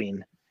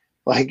evolving.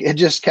 Like it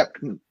just kept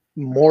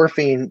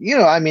morphing.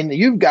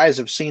 You guys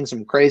have seen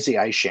some crazy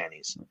ice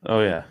shanties.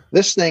 Oh yeah.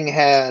 This thing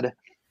had,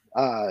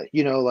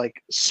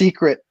 like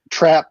secret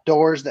trap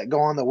doors that go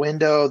on the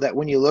window that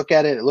when you look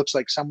at it, it looks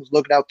like someone's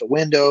looking out the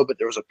window, but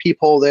there was a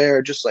peephole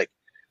there, just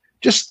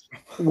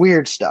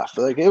weird stuff.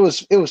 Like it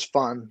was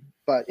fun.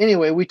 But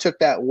anyway, we took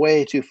that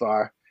way too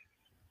far.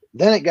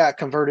 Then it got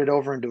converted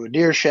over into a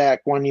deer shack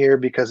one year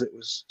because it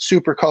was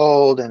super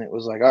cold, and it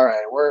was like, all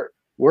right,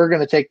 we're going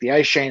to take the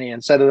ice shanty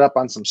and set it up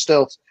on some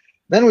stilts.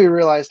 Then we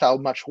realized how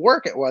much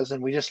work it was,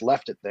 and we just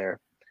left it there.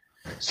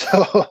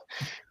 So,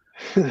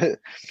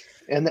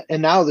 and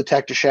now the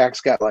Tacti-Shack's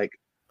got like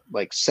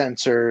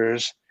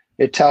sensors.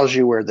 It tells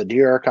you where the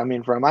deer are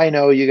coming from. I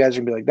know you guys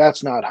are gonna be like,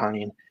 that's not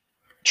hunting.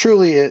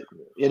 Truly, it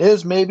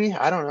is, maybe.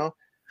 I don't know.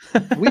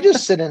 We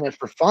just sit in it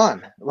for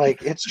fun.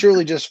 Like it's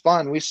truly just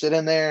fun. We sit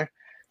in there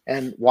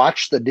and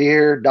watch the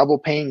deer, double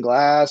pane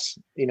glass,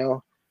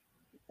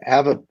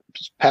 have a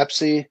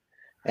Pepsi,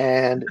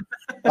 and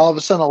all of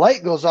a sudden a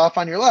light goes off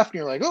on your left and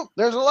you're like, oh,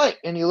 there's a light.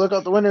 And you look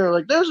out the window, you're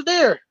like, there's a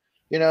deer.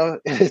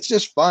 It's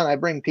just fun. I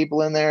bring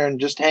people in there and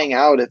just hang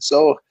out. It's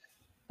so,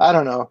 I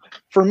don't know.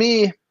 For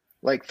me,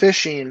 like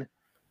fishing,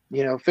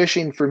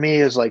 fishing for me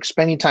is like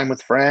spending time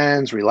with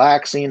friends,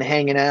 relaxing,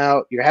 hanging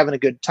out. You're having a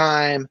good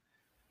time.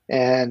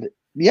 And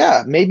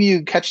yeah, maybe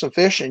you catch some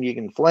fish and you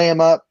can flay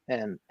them up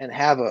and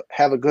have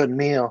a good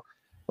meal.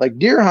 Like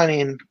deer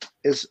hunting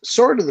is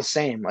sort of the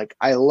same. Like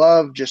I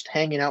love just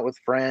hanging out with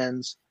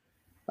friends,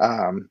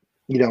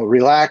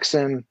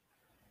 relaxing,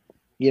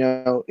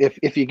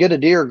 if you get a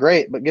deer,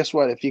 great. But guess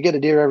what? If you get a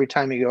deer every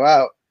time you go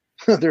out,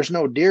 there's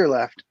no deer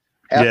left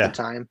half the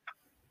time,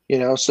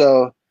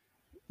 so,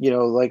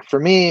 like for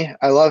me,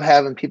 I love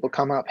having people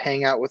come up,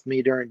 hang out with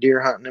me during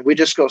deer hunting, and we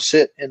just go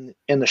sit in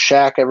the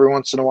shack every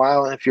once in a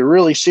while. And if you're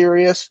really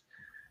serious,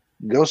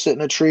 go sit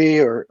in a tree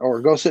or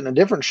go sit in a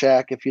different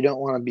shack if you don't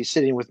want to be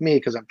sitting with me,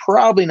 because I'm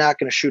probably not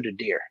going to shoot a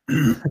deer.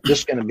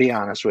 Just going to be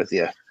honest with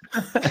you.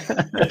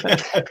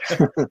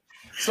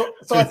 So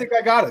I think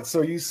I got it.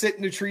 So you sit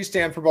in a tree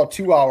stand for about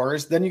 2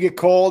 hours, then you get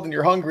cold and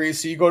you're hungry.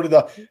 So you go to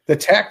the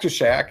Tacta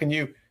Shack and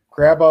you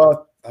grab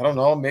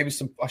maybe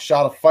a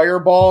shot of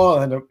Fireball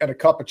and a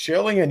cup of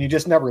chili, and you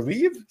just never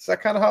leave. Is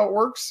that kind of how it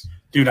works?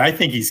 Dude, I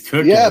think he's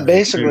cooking. Yeah,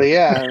 basically,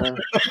 yeah.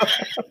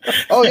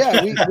 Oh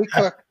yeah, we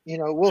cook.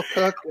 We'll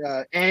cook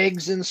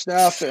eggs and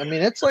stuff. I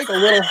mean, it's like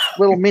a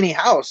little mini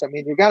house. I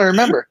mean, you got to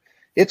remember,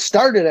 it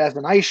started as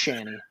an ice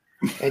shanty,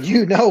 and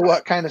you know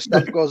what kind of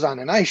stuff goes on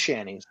in ice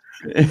shanties.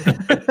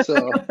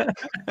 So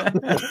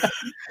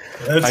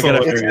I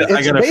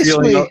got a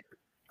feeling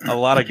a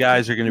lot of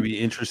guys are going to be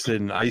interested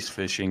in ice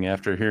fishing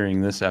after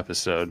hearing this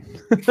episode.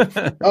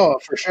 Oh,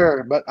 for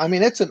sure. But I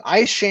mean, it's an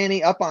ice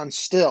shanty up on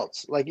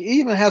stilts. Like, it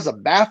even has a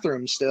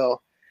bathroom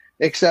still,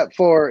 except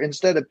for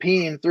instead of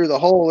peeing through the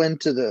hole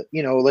into the,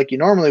 like you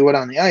normally would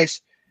on the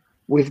ice,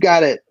 we've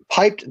got it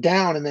piped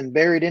down and then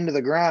buried into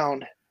the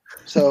ground.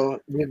 So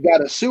we've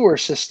got a sewer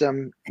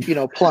system,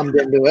 plumbed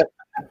into it.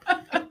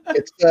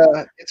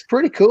 It's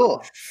pretty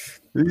cool.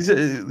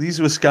 These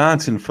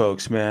Wisconsin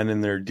folks, man,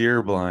 in their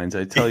deer blinds,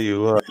 I tell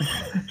you.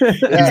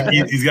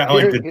 He's got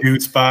like the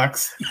deuce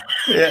box.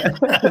 Yeah.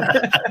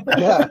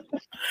 Yeah.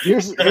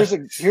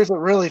 Here's a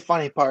really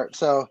funny part.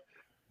 So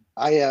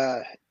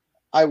I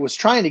was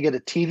trying to get a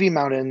TV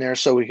mount in there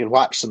so we could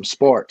watch some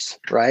sports,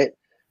 right?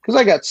 Because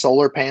I got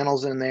solar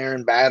panels in there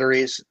and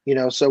batteries,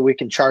 so we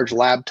can charge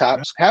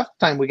laptops. Half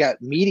the time we got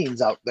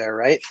meetings out there,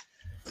 right?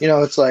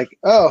 It's like,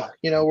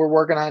 we're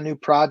working on new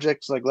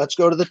projects. Like, let's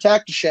go to the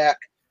Tacta Shack.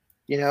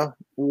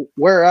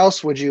 Where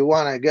else would you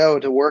want to go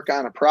to work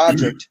on a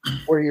project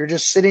where you're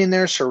just sitting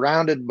there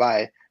surrounded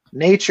by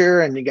nature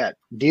and you got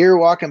deer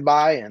walking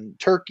by and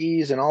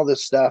turkeys and all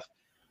this stuff?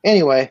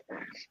 Anyway,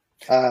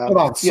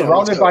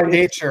 surrounded by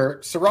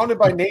nature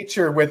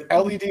with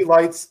LED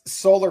lights,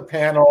 solar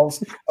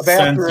panels, a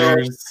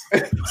bathroom,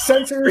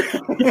 sensor.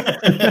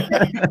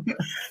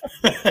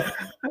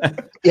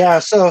 Yeah.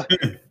 So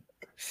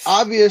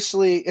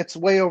obviously it's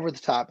way over the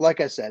top. Like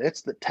I said,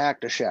 it's the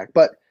Tacta Shack,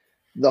 but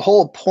the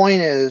whole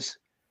point is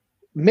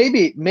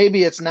maybe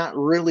it's not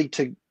really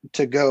to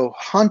go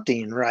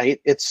hunting,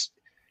 right? It's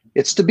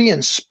to be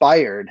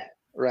inspired,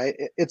 right?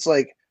 It's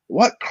like,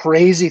 what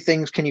crazy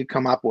things can you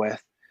come up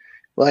with?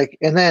 Like,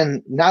 and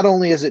then not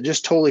only is it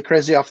just totally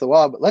crazy off the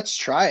wall, but let's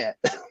try it.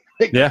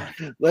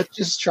 Let's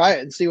just try it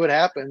and see what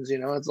happens.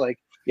 It's like,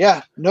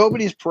 yeah,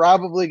 nobody's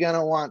probably going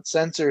to want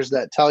sensors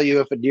that tell you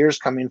if a deer's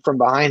coming from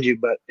behind you,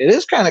 but it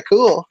is kind of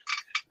cool.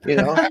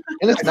 And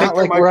it's not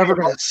like we're ever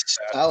going to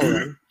sell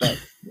them,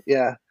 but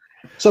yeah.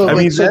 So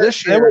this year,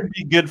 that would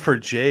be good for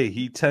Jay.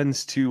 He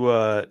tends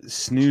to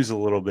snooze a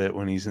little bit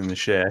when he's in the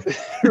shack,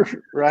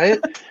 right?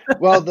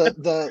 Well,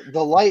 the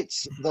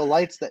lights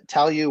that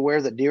tell you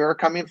where the deer are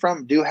coming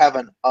from do have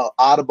an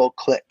audible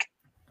click,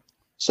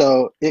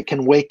 so it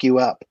can wake you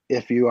up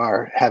if you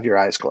have your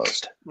eyes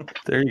closed.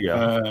 There you go.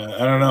 I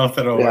don't know if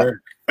that'll work.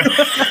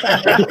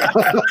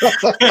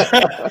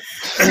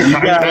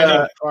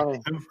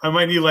 I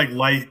might need like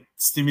light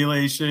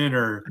stimulation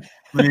or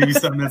maybe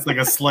something that's like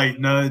a slight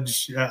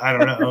nudge. I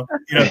don't know.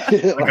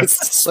 Like a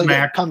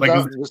smack, like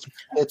a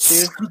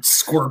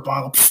squirt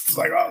bottle.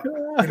 Like,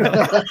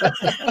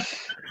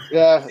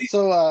 yeah.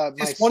 So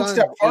my son's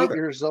 8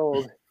 years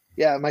old.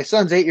 Yeah, my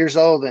son's 8 years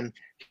old, and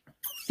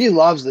he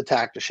loves the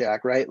Tacta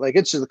Shack, right? Like,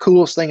 it's the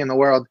coolest thing in the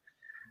world.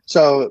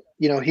 So,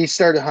 he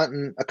started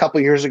hunting a couple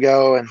years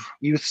ago and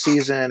youth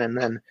season. And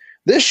then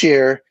this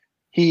year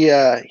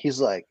he's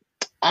like,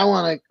 I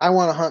want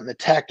to hunt in the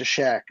Tacta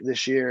Shack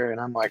this year. And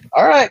I'm like,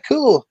 all right,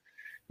 cool.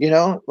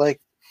 Like,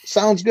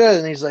 sounds good.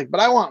 And he's like, but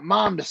I want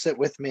Mom to sit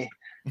with me.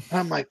 And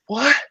I'm like,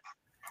 what?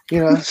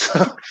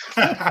 So,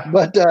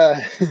 but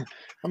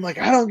I'm like,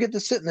 I don't get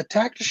to sit in the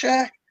Tacta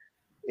Shack.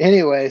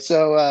 Anyway,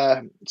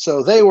 so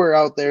they were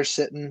out there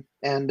sitting,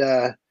 and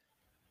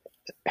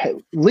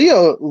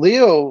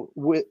Leo,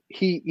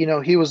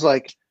 he was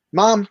like,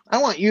 Mom, I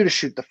want you to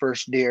shoot the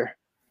first deer,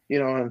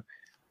 and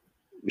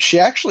she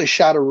actually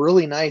shot a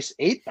really nice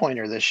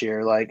 8-pointer this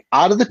year, like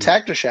out of the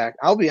Tacta Shack.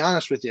 I'll be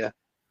honest with you.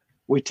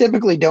 We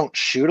typically don't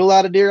shoot a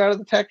lot of deer out of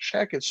the Tacta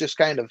Shack. It's just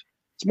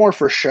it's more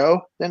for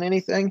show than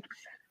anything,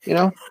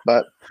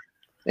 but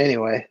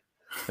anyway.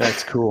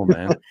 That's cool,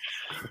 man.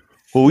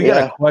 Well, we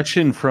got a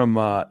question from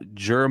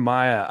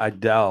Jeremiah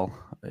Idell.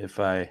 If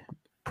I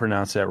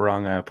pronounce that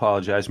wrong, I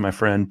apologize, my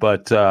friend.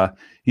 But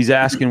he's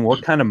asking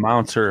what kind of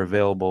mounts are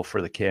available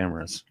for the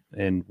cameras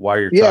and why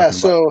you're talking about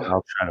it.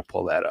 I'll try to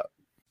pull that up.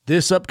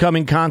 This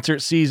upcoming concert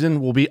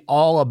season will be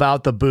all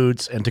about the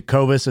boots, and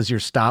Tecovas is your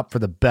stop for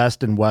the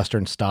best in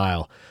Western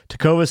style.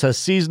 Tecovas has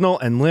seasonal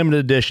and limited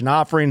edition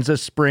offerings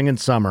this spring and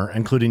summer,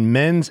 including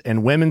men's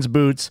and women's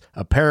boots,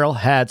 apparel,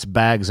 hats,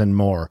 bags, and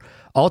more.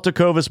 All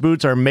Tecovas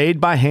boots are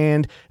made by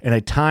hand in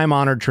a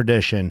time-honored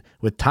tradition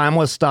with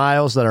timeless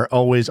styles that are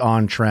always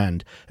on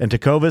trend. And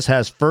Tecovas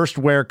has first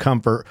wear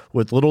comfort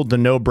with little to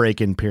no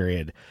break-in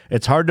period.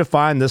 It's hard to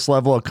find this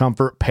level of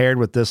comfort paired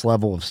with this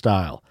level of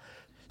style.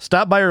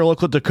 Stop by your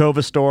local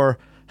Tecovas store,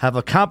 have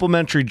a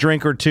complimentary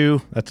drink or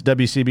two, that's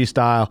WCB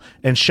style,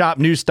 and shop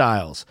new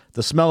styles.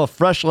 The smell of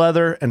fresh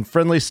leather and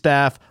friendly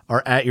staff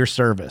are at your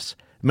service.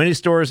 Many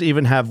stores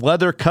even have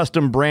leather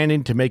custom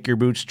branding to make your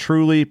boots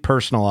truly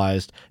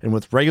personalized. And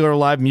with regular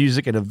live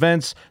music and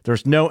events,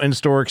 there's no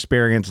in-store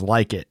experience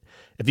like it.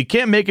 If you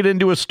can't make it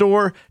into a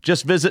store,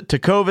 just visit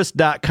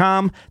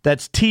tecovas.com.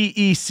 That's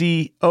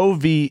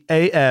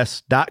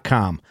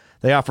TECOVAS.com.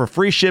 They offer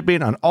free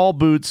shipping on all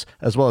boots,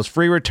 as well as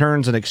free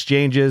returns and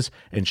exchanges,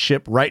 and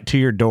ship right to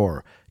your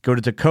door. Go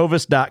to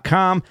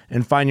tecovas.com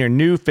and find your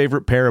new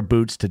favorite pair of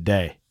boots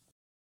today.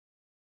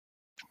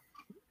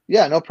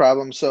 Yeah, no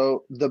problem.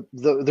 So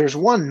there's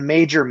one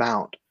major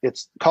mount.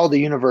 It's called the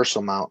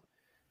universal mount.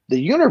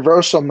 The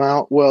universal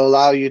mount will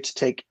allow you to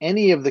take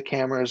any of the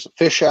cameras,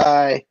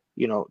 fisheye,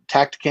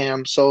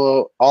 Tactacam,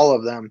 Solo, all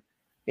of them,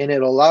 and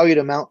it'll allow you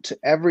to mount to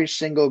every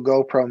single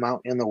GoPro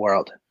mount in the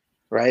world,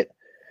 right?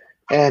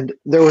 And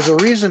there was a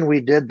reason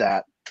we did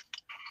that.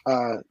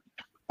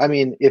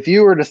 If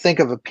you were to think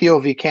of a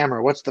POV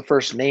camera, what's the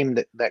first name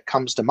that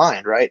comes to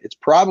mind, right? It's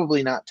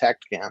probably not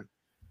Tactacam.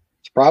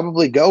 It's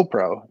probably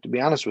GoPro, to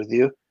be honest with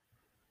you.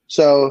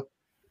 So,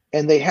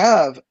 and they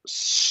have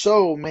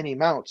so many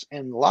mounts,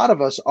 and a lot of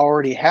us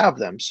already have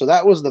them. So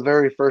that was the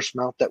very first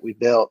mount that we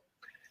built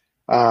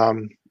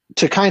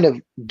to kind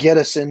of get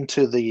us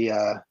into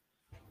the,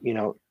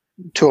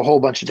 to a whole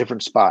bunch of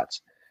different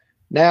spots.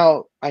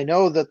 Now, I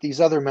know that these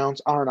other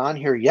mounts aren't on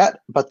here yet,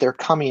 but they're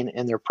coming,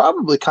 and they're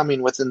probably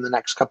coming within the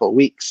next couple of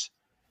weeks.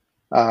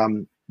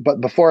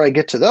 But before I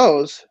get to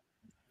those,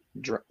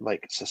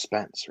 like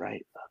suspense,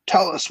 right?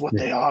 Tell us what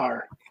they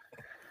are.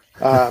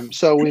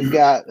 So we've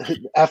got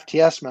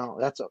FTS mount.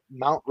 That's a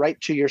mount right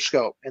to your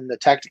scope, and the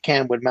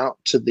Tactacam would mount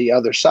to the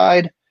other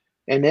side,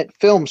 and it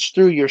films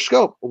through your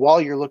scope while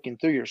you're looking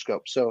through your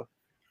scope. So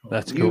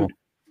that's cool.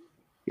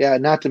 Yeah,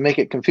 not to make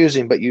it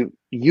confusing, but you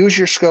use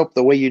your scope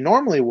the way you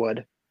normally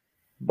would,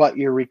 but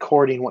you're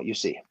recording what you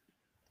see.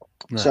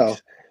 Nice. So,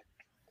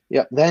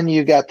 yeah. Then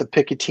you got the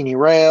Picatinny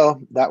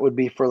rail. That would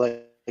be for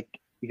like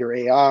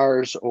your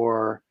ARs,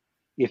 or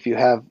if you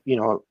have,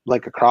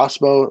 like a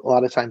crossbow. A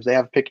lot of times they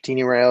have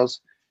Picatinny rails.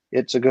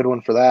 It's a good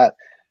one for that.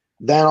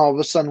 Then all of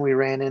a sudden we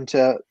ran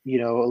into,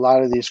 a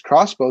lot of these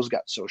crossbows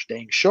got so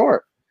dang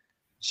short.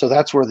 So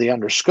that's where the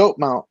underscope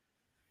mount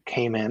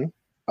came in.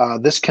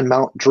 This can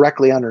mount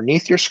directly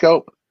underneath your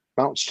scope,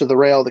 mounts to the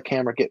rail, the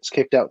camera gets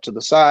kicked out to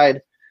the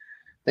side.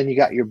 Then you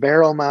got your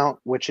barrel mount,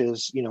 which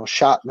is,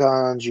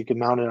 shotguns. You can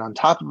mount it on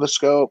top of a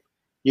scope.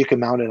 You can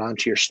mount it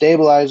onto your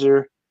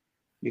stabilizer.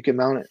 You can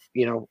mount it,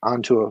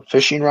 onto a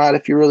fishing rod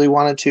if you really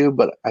wanted to,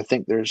 but I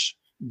think there's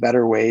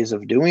better ways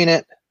of doing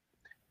it.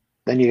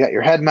 Then you got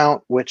your head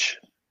mount, which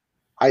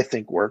I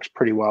think works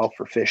pretty well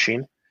for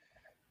fishing.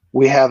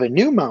 We have a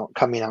new mount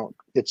coming out.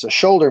 It's a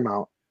shoulder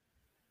mount.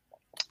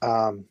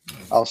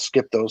 I'll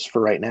skip those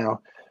for right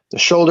now. The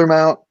shoulder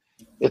mount,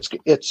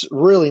 it's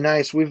really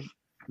nice. We've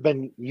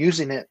been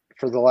using it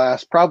for the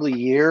last probably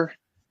year,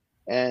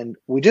 and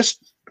we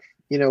just,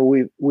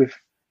 we've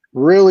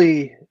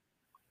really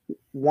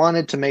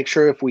wanted to make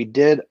sure if we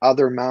did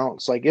other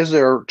mounts, like, is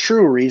there a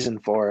true reason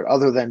for it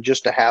other than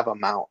just to have a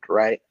mount,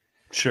 right?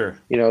 Sure.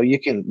 You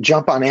can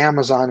jump on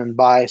Amazon and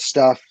buy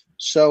stuff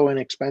so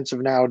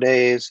inexpensive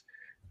nowadays.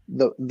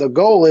 The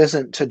goal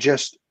isn't to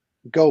just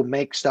go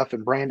make stuff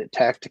and brand it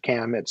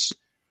Tactacam. It's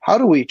how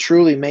do we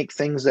truly make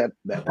things that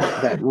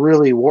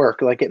really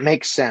work, like it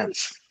makes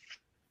sense.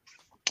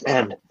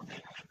 And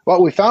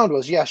what we found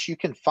was, yes, you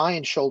can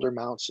find shoulder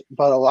mounts,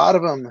 but a lot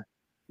of them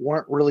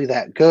weren't really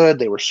that good.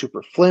 They were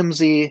super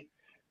flimsy.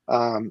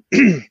 You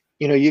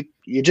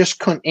just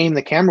couldn't aim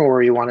the camera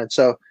where you wanted.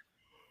 So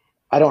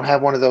I don't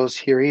have one of those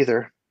here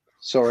either.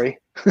 Sorry.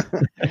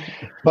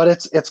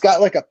 But it's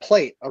got like a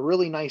plate, a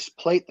really nice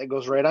plate that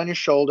goes right on your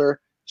shoulder,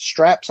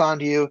 straps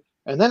onto you,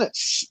 and then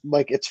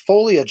it's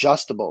fully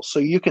adjustable. So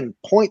you can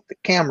point the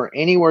camera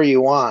anywhere you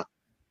want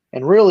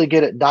and really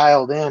get it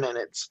dialed in, and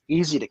it's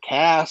easy to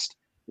cast.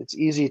 It's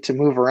easy to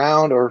move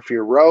around, or if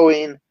you're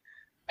rowing,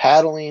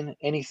 paddling,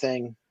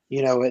 anything,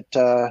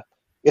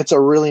 it's a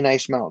really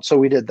nice mount. So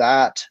we did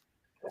that.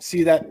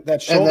 See,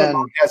 that shoulder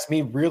mount has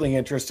me really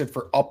interested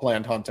for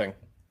upland hunting.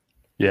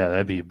 Yeah,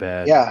 that'd be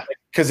bad. Yeah,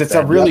 because it's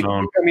a really.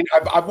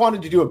 I've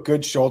wanted to do a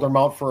good shoulder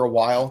mount for a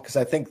while, because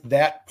I think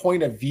that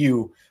point of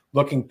view,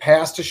 looking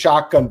past a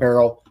shotgun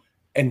barrel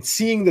and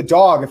seeing the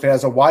dog, if it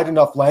has a wide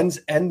enough lens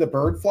and the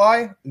bird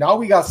fly, now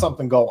we got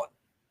something going.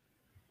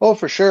 Oh,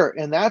 for sure.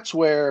 And that's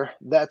where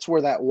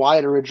that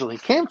wide originally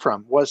came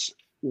from. Was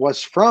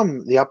was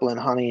from the upland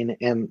hunting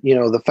and, you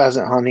know, the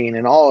pheasant hunting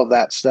and all of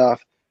that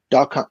stuff.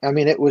 Duck hunt. I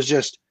mean, it was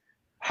just,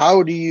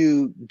 how do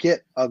you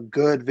get a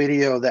good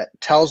video that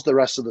tells the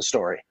rest of the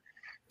story?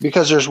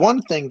 Because there's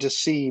one thing to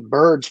see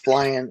birds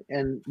flying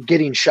and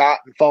getting shot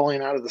and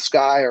falling out of the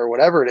sky or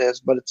whatever it is,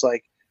 but it's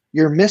like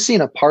you're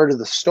missing a part of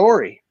the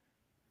story.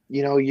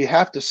 You know, you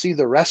have to see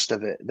the rest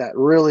of it that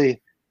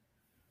really,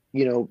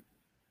 you know,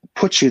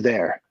 puts you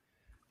there.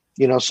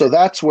 You know, so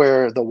that's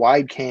where the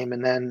wide came,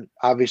 and then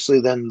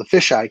obviously then the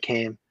fisheye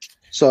came.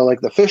 So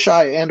like the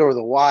fisheye and or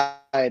the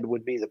wide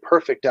would be the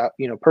perfect,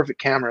 perfect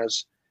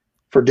cameras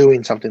for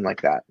doing something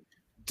like that.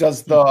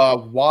 Does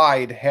the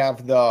wide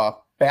have the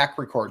back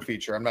record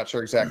feature? I'm not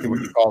sure exactly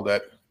what you called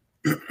it.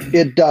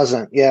 It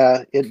doesn't.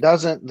 Yeah, it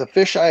doesn't. The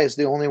fisheye is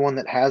the only one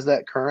that has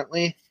that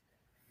currently.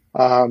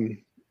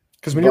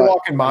 Because when you're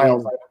walking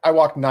miles, I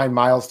walked 9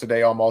 miles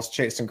today almost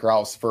chasing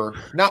grouse for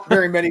not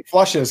very many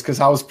flushes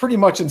because I was pretty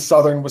much in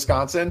southern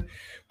Wisconsin.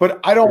 But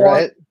I don't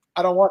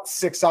want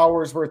 6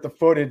 hours worth of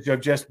footage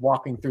of just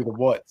walking through the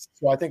woods.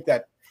 So I think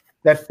that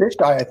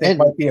fisheye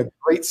might be a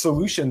great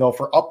solution though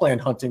for upland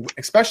hunting,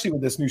 especially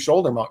with this new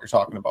shoulder mount you're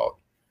talking about.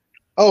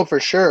 Oh, for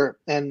sure.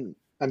 And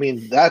I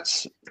mean,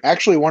 that's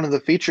actually one of the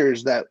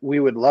features that we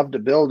would love to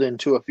build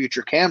into a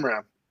future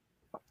camera,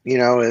 you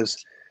know,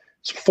 is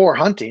for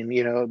hunting,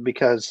 you know,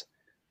 because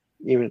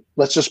even,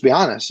 let's just be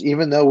honest,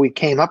 even though we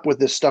came up with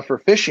this stuff for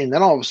fishing,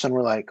 then all of a sudden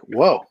we're like,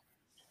 whoa,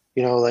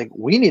 you know, like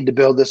we need to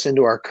build this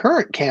into our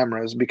current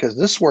cameras because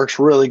this works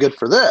really good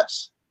for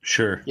this.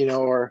 Sure. You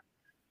know, or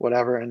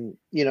whatever. And,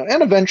 you know,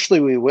 and eventually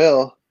we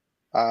will.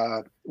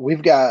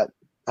 We've got,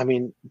 I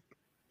mean,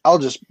 I'll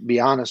just be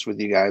honest with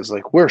you guys,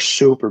 like we're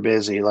super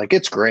busy. Like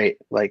it's great.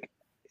 Like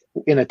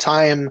in a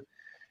time,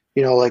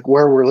 you know, like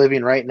where we're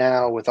living right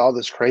now with all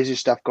this crazy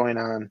stuff going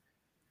on,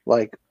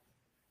 like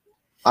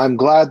I'm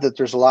glad that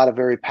there's a lot of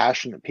very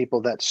passionate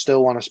people that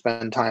still want to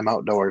spend time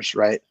outdoors,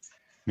 right?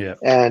 Yeah.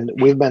 And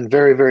we've been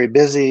very, very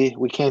busy.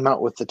 We came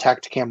out with the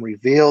Tactacam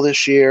Reveal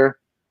this year,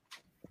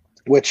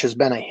 which has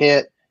been a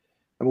hit.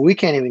 I mean, we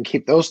can't even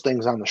keep those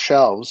things on the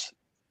shelves,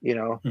 you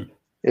know.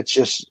 It's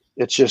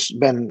just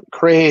been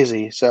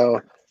crazy.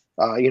 So,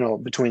 you know,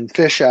 between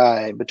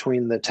fisheye,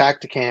 between the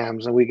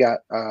Tactacams, and we got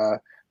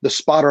the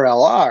Spotter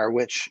LR,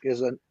 which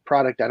is a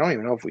product I don't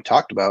even know if we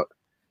talked about.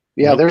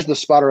 Yeah, nope. There's the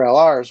Spotter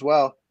LR as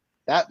well.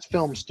 That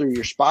films through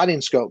your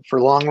spotting scope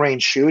for long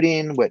range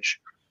shooting, which,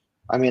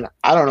 I mean,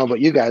 I don't know about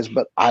you guys,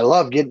 but I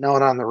love getting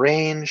out on the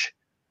range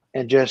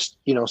and just,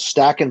 you know,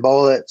 stacking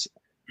bullets.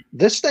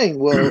 This thing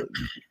will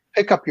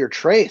pick up your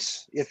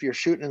trace if you're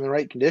shooting in the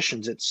right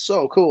conditions. It's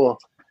so cool.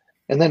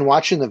 And then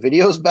watching the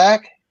videos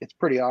back, it's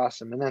pretty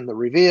awesome. And then the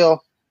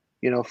Reveal,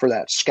 you know, for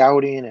that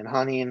scouting and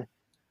hunting.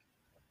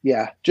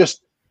 Yeah,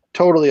 just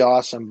totally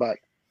awesome. But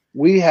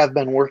we have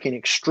been working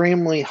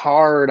extremely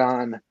hard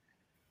on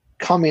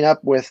coming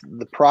up with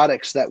the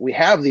products that we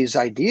have these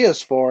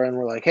ideas for. And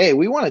we're like, hey,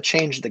 we want to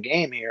change the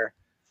game here.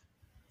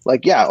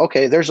 Like, yeah,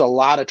 okay, there's a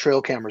lot of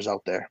trail cameras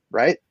out there,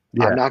 right?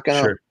 Yeah, I'm not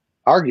going to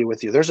argue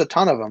with you. There's a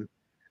ton of them.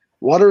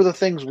 What are the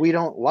things we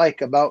don't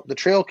like about the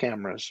trail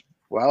cameras?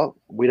 Well,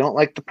 we don't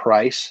like the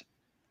price.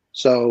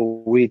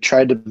 So we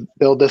tried to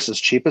build this as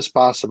cheap as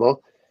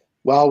possible.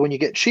 Well, when you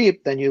get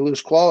cheap, then you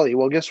lose quality.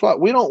 Well, guess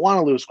what? We don't want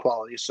to lose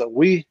quality. So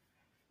we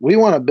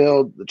want to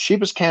build the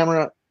cheapest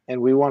camera,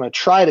 and we want to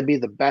try to be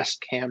the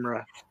best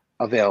camera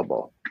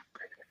available.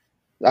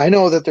 I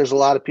know that there's a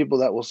lot of people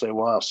that will say,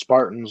 well,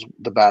 Spartan's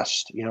the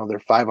best. You know, they're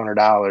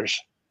 $500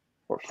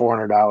 or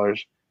 $400.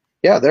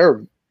 Yeah, they're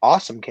an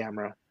awesome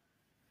camera.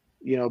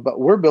 You know, but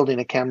we're building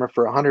a camera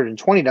for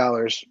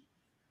 $120.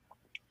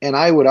 And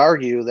I would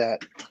argue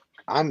that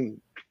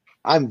I'm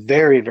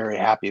very, very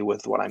happy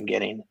with what I'm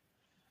getting,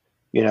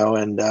 you know,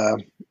 and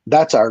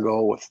that's our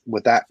goal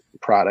with that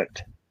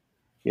product,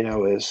 you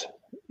know,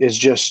 is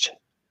just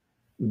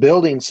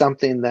building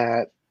something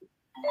that,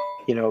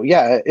 you know,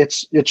 yeah,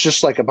 it's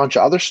just like a bunch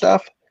of other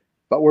stuff,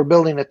 but we're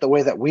building it the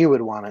way that we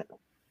would want it,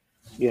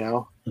 you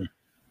know,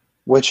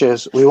 which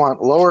is we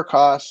want lower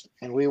cost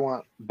and we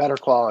want better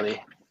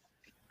quality.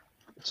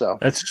 So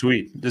that's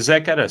sweet. Does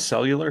that got a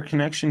cellular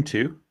connection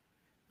too?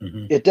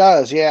 Mm-hmm. It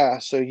does, yeah.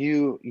 So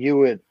you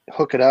would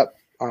hook it up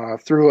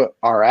through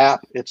our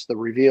app. It's the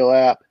Reveal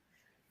app,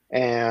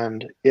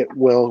 and it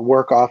will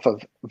work off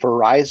of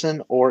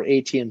Verizon or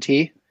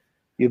AT&T.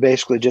 You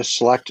basically just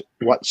select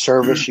what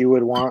service you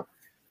would want.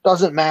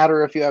 Doesn't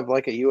matter if you have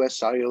like a US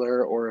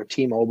Cellular or a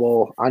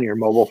T-Mobile on your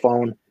mobile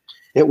phone.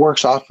 It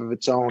works off of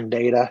its own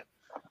data.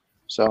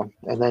 So,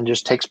 and then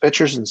just takes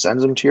pictures and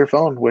sends them to your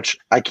phone, which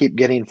I keep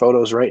getting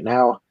photos right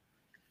now.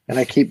 And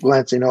I keep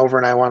glancing over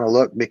and I want to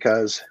look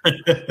because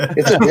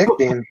it's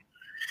addicting.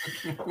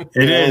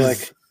 It is.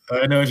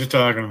 Like, I know what you're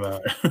talking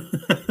about.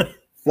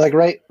 Like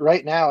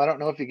right now, I don't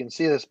know if you can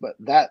see this, but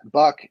that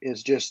buck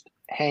is just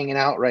hanging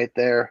out right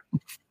there.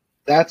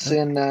 That's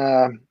in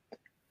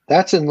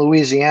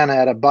Louisiana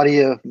at a buddy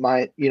of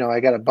my, you know, I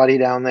got a buddy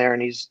down there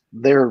and he's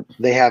there.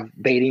 They have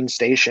baiting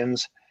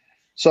stations.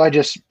 So I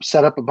just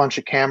set up a bunch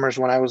of cameras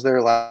when I was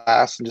there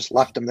last and just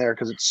left them there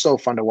because it's so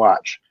fun to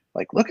watch.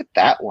 Like, look at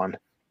that one.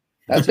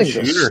 That thing's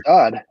a shooter.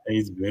 stud.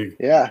 He's big.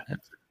 Yeah.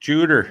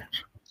 Shooter.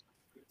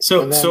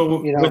 So And then,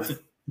 so you know-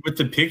 with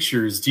the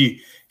pictures,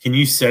 can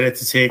you set it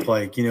to take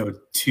like,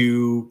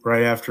 2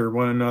 right after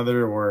one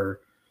another, or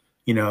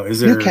is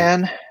there You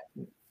can.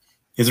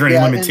 is there any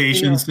Yeah, and,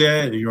 limitations to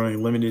that? Are you only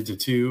limited to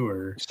 2,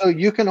 or So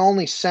you can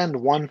only send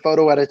one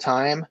photo at a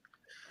time,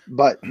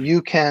 but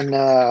you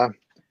can,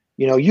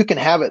 you can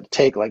have it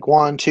take like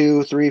 1,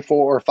 2, 3,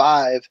 4, or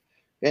 5.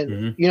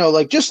 And,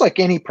 like, just like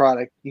any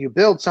product, you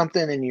build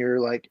something and you're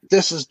like,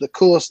 this is the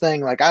coolest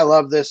thing. Like, I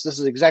love this. This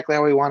is exactly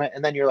how we want it.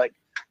 And then you're like,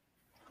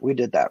 we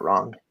did that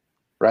wrong.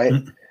 Right.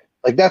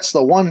 Like, that's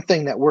the one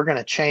thing that we're going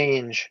to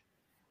change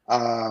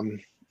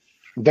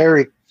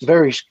very,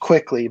 very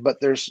quickly.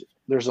 But there's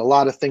a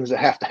lot of things that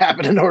have to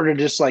happen in order to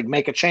just like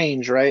make a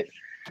change. Right.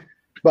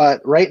 But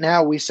right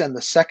now we send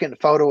the second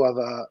photo of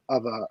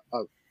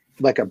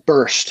a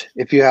burst.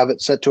 If you have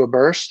it set to a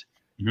burst.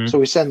 So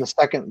we send the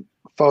second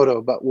photo,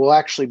 but we'll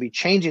actually be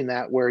changing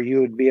that where you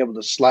would be able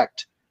to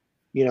select,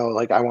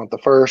 like, I want the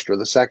first or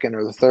the second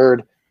or the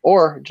third,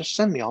 or just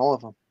send me all of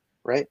them.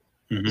 Right.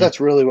 That's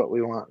really what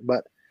we want.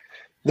 But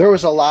there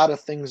was a lot of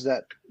things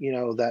that,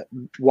 that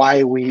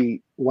why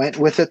we went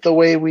with it the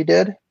way we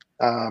did.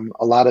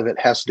 A lot of it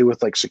has to do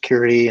with like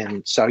security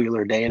and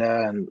cellular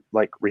data and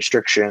like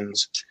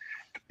restrictions,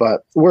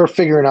 but we're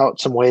figuring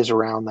out some ways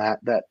around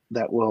that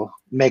will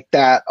make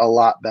that a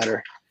lot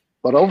better.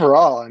 But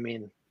overall, I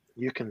mean,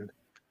 you can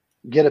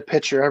get a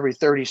picture every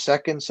 30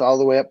 seconds all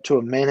the way up to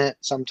a minute,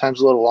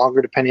 sometimes a little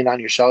longer, depending on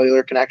your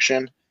cellular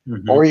connection,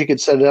 or you could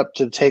set it up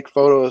to take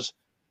photos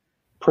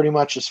pretty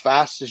much as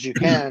fast as you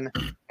can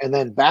and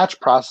then batch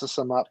process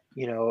them up,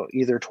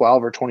 either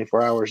 12 or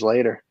 24 hours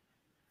later.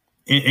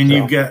 And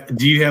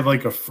do you have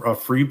like a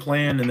free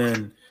plan? And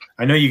then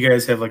I know you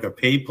guys have like a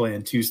pay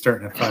plan too,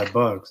 starting at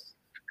 $5.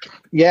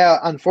 Yeah.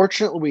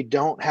 Unfortunately, we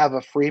don't have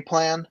a free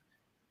plan.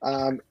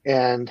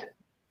 And,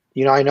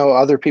 I know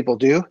other people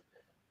do,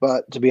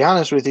 but to be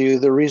honest with you,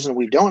 the reason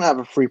we don't have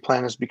a free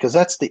plan is because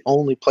that's the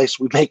only place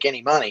we make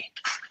any money.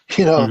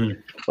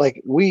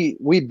 Like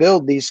we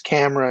build these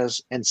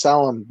cameras and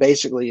sell them.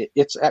 Basically,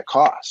 it's at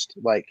cost.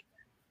 Like,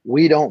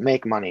 we don't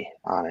make money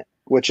on it,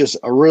 which is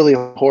a really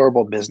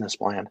horrible business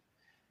plan.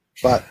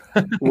 But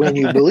when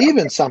you believe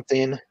in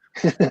something,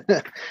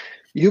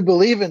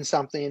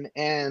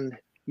 and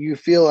you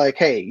feel like,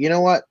 hey, you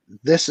know what?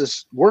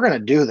 We're going to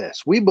do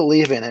this. We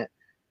believe in it.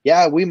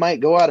 Yeah, we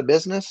might go out of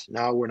business.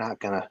 No, we're not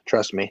going to.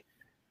 Trust me.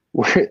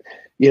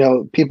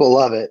 People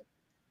love it.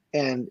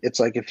 And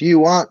it's like, if you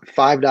want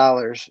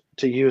 $5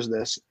 to use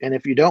this, and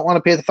if you don't want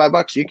to pay the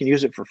 $5, you can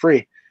use it for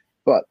free.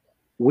 But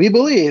we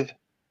believe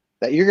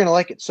that you're going to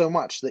like it so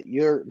much that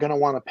you're going to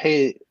want to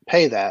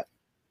pay that.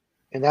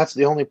 And that's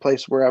the only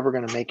place we're ever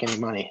going to make any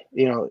money.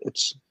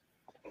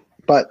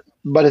 But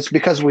it's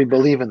because we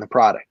believe in the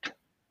product.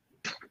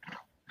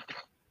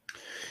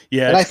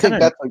 Yeah. And I think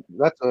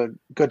that's a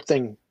good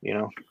thing,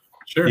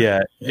 Sure.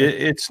 Yeah.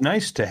 It's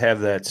nice to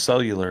have that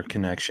cellular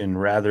connection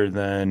rather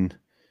than,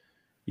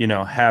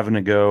 having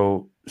to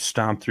go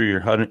stomp through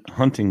your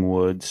hunting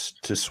woods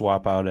to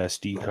swap out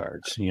SD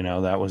cards.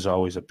 That was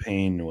always a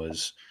pain,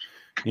 was,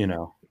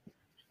 now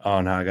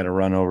I got to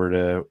run over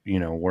to,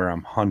 where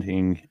I'm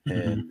hunting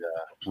and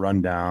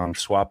run down,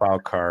 swap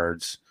out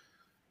cards,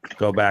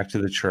 go back to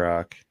the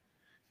truck,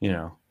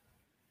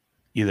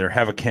 either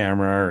have a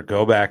camera or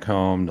go back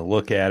home to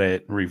look at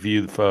it,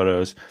 review the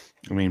photos.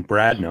 I mean,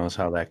 Brad knows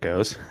how that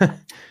goes.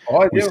 Oh,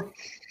 I do.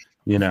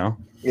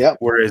 Yeah.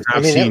 Whereas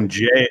I've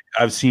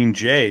seen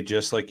Jay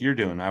just like you're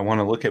doing. I want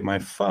to look at my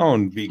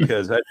phone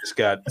because I just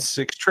got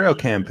 6 trail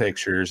cam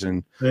pictures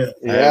and I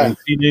haven't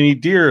seen any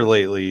deer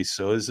lately.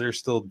 So is there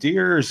still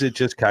deer? Or is it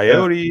just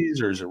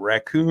coyotes or is it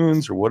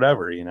raccoons or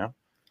whatever,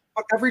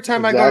 Every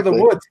time I go to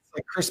the woods, it's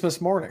like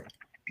Christmas morning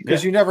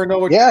because you never know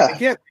what you're going to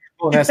get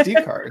on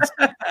SD cards.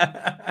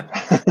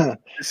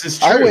 This is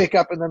true. I wake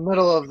up in the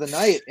middle of the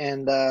night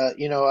and,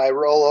 I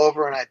roll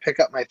over and I pick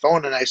up my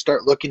phone and I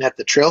start looking at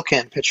the trail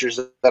cam pictures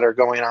that are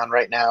going on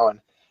right now.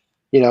 And,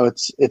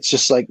 it's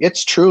just like,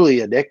 it's truly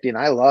addicting.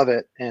 I love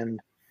it. And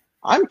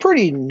I'm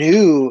pretty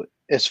new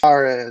as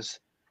far as,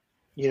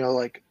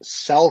 like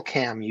cell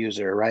cam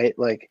user, right?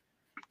 Like,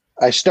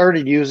 I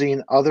started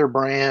using other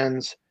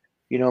brands,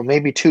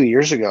 maybe 2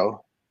 years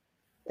ago.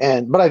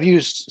 But I've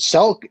used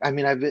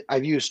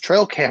I've used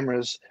trail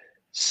cameras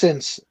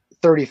since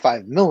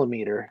 35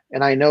 millimeter.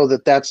 And I know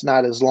that that's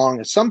not as long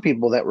as some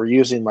people that were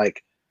using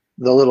like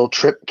the little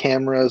trip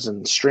cameras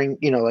and string,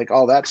 like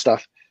all that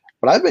stuff.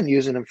 But I've been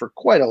using them for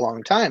quite a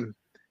long time.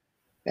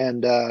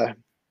 And I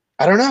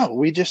don't know.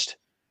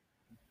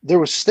 There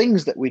was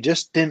things that we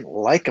just didn't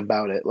like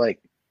about it. Like,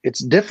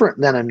 it's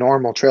different than a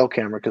normal trail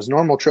camera, because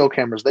normal trail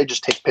cameras, they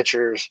just take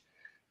pictures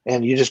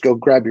and you just go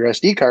grab your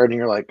SD card and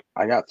you're like,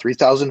 I got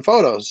 3,000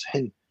 photos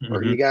and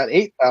or you got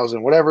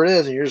 8,000, whatever it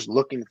is. And you're just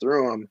looking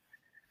through them.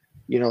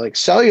 Like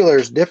cellular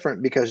is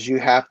different because you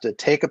have to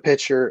take a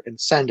picture and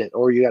send it,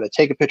 or you got to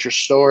take a picture,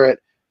 store it.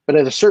 But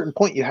at a certain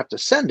point, you have to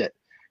send it.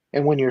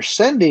 And when you're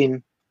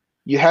sending,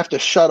 you have to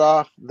shut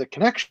off the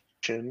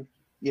connection,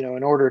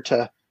 in order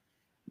to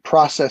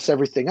process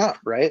everything up,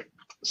 right?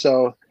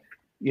 So,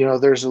 you know,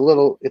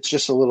 it's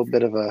just a little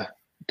bit of a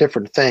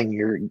different thing.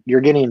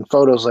 You're getting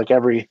photos like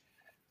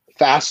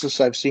fastest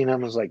I've seen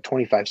them is like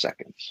 25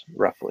 seconds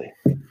roughly.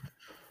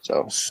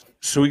 So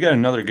we got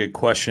another good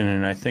question,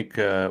 and I think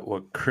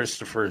what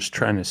Christopher is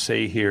trying to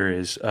say here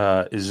is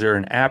there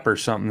an app or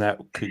something that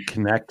could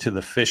connect to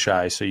the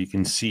fisheye so you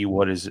can see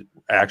what is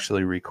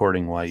actually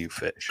recording while you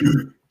fish?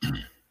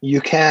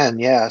 You can,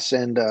 yes,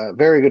 and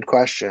very good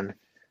question.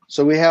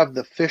 So we have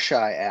the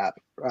Fisheye app,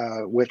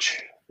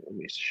 which let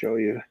me show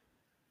you,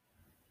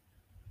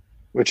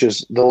 which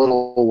is the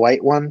little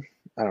white one.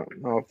 I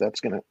don't know if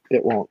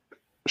it won't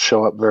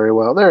show up very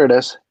well. There it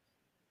is.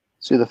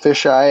 See the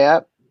Fisheye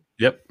app?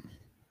 Yep.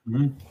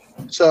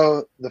 Mm-hmm.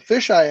 So the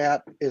Fisheye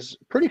app is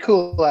a pretty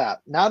cool app.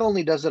 Not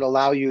only does it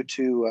allow you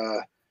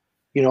to,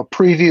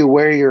 preview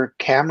where your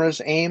camera's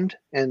aimed,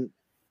 and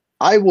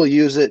I will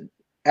use it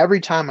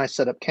every time I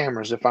set up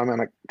cameras. If I'm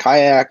on a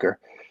kayak, or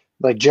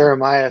like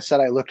Jeremiah said,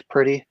 I looked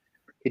pretty.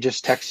 He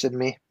just texted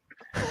me,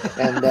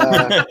 and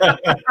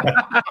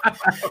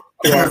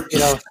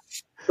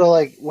so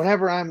like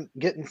whenever I'm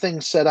getting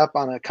things set up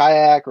on a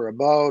kayak or a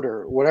boat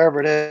or whatever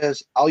it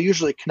is, I'll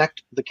usually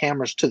connect the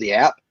cameras to the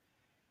app.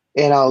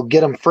 And I'll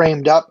get them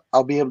framed up.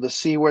 I'll be able to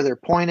see where they're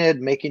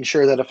pointed, making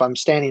sure that if I'm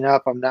standing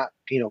up, I'm not,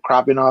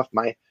 cropping off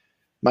my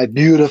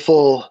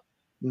beautiful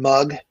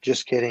mug.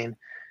 Just kidding,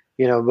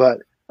 but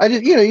I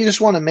just, you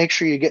just want to make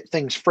sure you get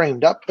things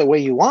framed up the way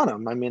you want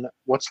them. I mean,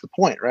 what's the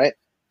point, right?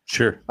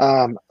 Sure.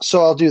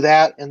 So I'll do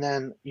that. And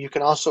then you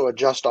can also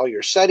adjust all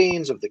your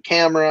settings of the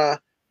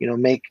camera,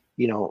 make,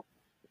 you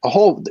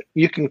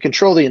can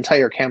control the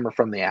entire camera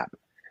from the app.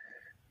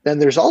 Then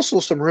there's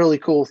also some really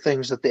cool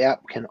things that the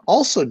app can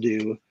also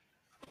do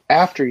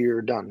after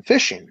you're done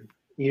fishing.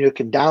 You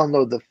can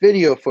download the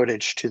video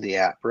footage to the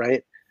app,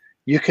 right?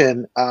 You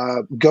can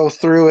go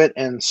through it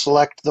and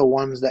select the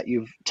ones that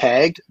you've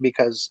tagged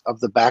because of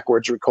the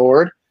backwards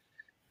record.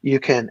 You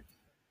can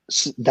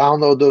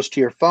download those to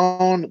your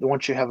phone.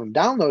 Once you have them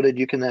downloaded,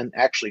 you can then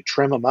actually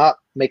trim them up,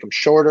 make them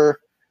shorter,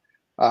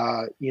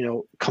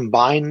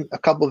 combine a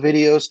couple of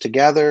videos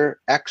together,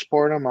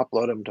 export them,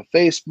 upload them to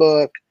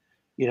Facebook,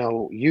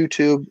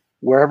 YouTube,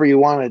 wherever you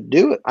want to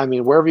do it. I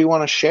mean, wherever you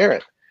want to share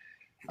it.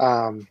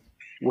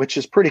 Which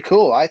is pretty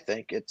cool. I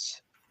think it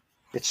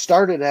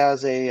started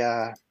as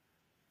a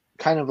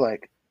kind of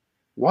like,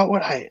 what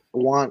would I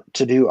want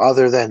to do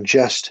other than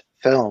just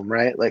film,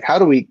 right? Like, how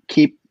do we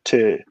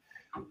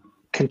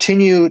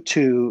continue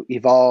to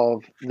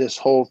evolve this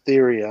whole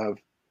theory of,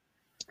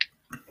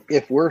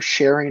 if we're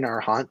sharing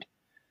our hunt,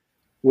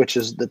 which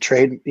is the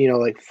trade,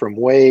 like from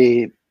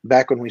way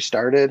back when we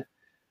started,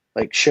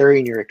 like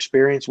sharing your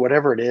experience,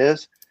 whatever it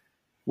is,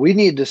 we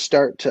need to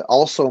start to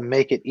also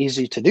make it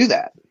easy to do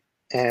that.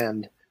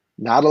 And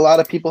not a lot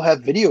of people have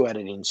video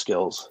editing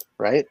skills,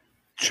 right?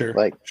 Sure.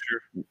 Like,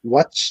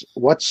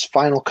 what's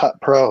Final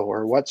Cut Pro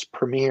or what's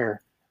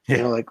Premiere?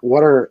 Yeah. Like,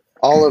 what are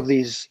all of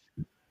these?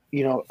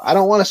 I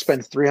don't want to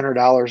spend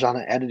 $300 on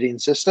an editing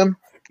system.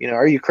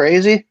 Are you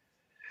crazy?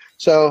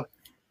 So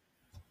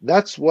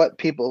that's what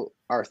people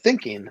are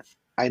thinking.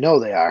 I know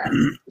they are.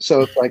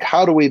 So it's like,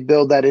 how do we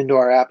build that into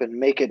our app and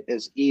make it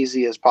as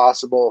easy as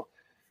possible?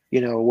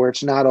 Where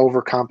it's not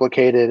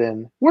overcomplicated,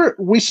 and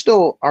we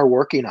still are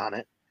working on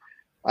it.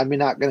 I'm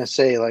not going to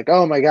say like,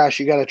 oh my gosh,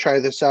 you got to try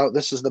this out.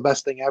 This is the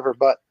best thing ever,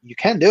 but you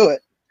can do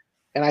it.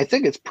 And I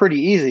think it's pretty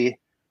easy,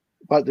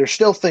 but there's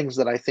still things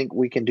that I think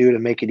we can do to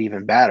make it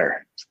even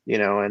better,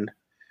 and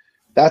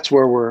that's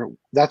where we're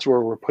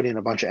putting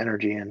a bunch of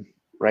energy in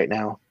right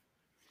now.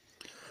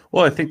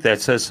 Well, I think that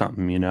says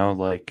something,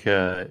 like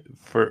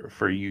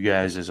for you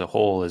guys as a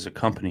whole, as a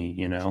company,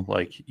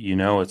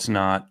 it's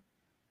not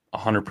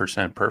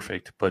 100%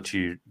 perfect, but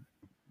you're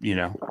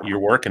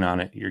working on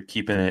it. You're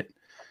keeping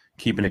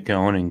it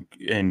going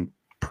and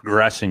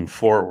progressing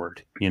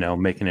forward,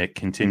 making it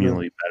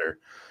continually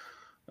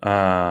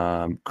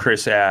better.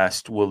 Chris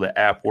asked, will the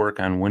app work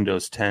on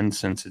Windows 10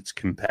 since it's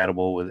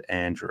compatible with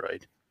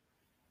Android?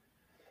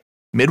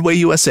 Midway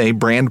USA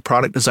brand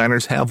product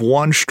designers have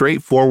one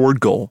straightforward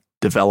goal: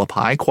 develop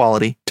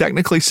high-quality,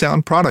 technically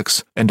sound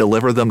products and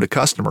deliver them to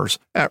customers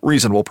at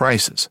reasonable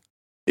prices.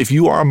 If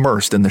you are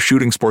immersed in the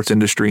shooting sports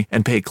industry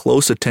and pay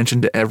close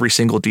attention to every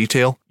single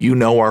detail, you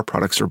know our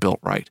products are built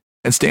right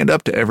and stand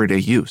up to everyday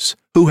use.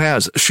 Who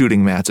has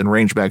shooting mats and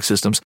range bag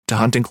systems to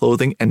hunting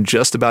clothing and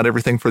just about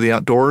everything for the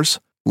outdoors?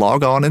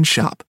 Log on and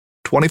shop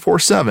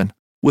 24/7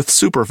 with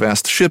super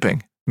fast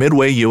shipping.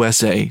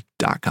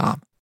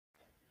 MidwayUSA.com.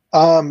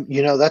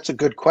 That's a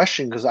good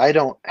question because I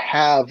don't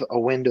have a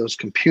Windows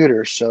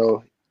computer,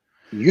 so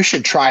you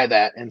should try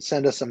that and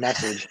send us a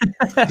message.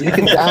 You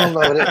can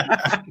download it.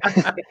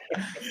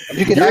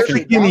 You can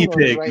actually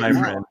download it right now.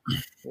 Friend.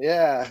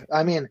 Yeah,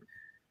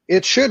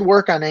 it should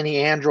work on any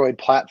Android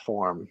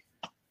platform,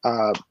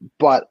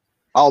 but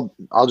I'll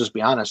just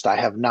be honest, I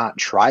have not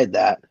tried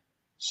that.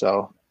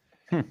 So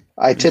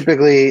I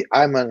typically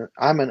I'm an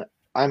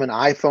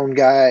iPhone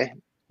guy.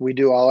 We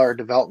do all our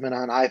development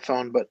on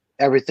iPhone, but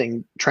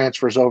everything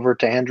transfers over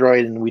to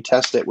Android, and we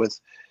test it with,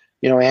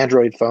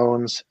 Android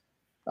phones.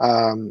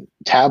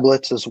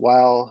 tablets as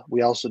well.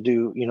 We also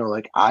do,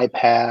 like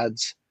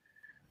iPads.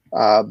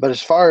 But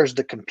as far as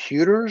the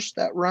computers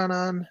that run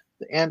on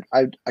and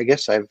I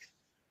guess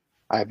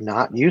I've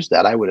not used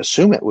that. I would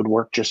assume it would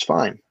work just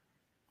fine.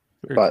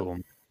 Very cool.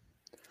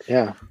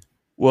 Yeah.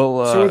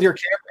 Well, so with your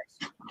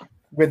cameras,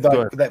 with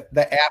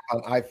the app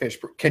on iFish,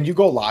 can you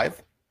go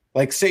live?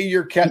 Like say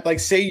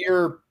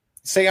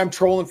I'm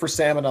trolling for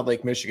salmon on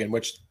Lake Michigan,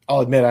 which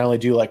I'll admit I only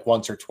do like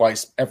once or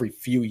twice every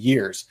few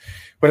years.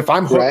 But if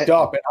I'm hooked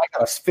up and I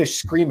got a fish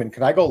screaming,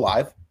 can I go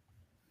live?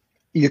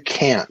 You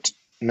can't.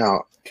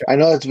 No. Okay. I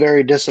know it's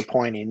very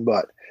disappointing,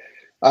 but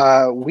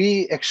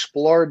we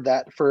explored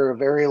that for a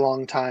very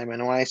long time.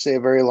 And when I say a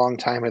very long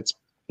time, it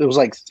was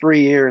like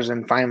 3 years,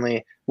 and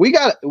finally we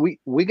got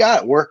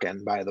it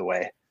working, by the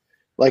way.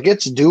 Like,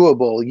 it's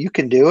doable. You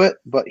can do it,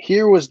 but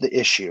here was the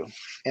issue.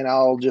 And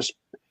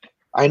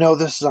I know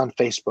this is on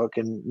Facebook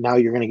and now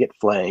you're going to get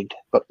flagged,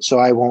 but so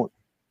I won't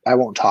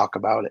talk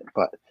about it,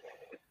 but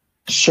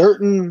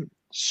certain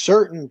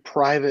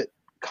private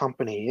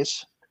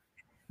companies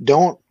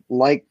don't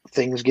like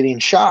things getting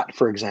shot,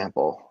 for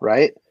example,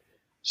 right?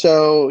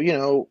 So,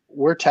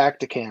 we're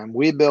Tactacam.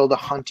 We build a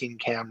hunting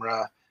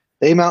camera.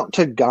 They mount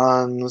to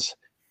guns.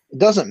 It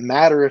doesn't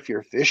matter if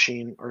you're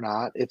fishing or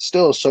not. It's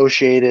still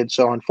associated.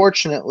 So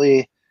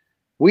unfortunately,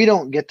 we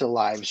don't get to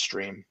live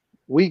stream.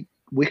 We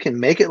can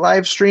make it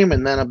live stream,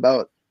 and then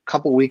about a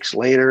couple weeks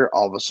later,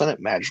 all of a sudden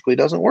it magically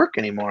doesn't work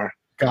anymore.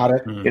 Got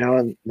it.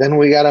 And then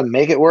we got to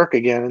make it work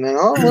again. And then,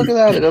 oh, look at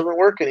that. It doesn't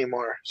work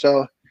anymore.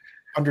 So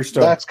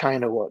understood. That's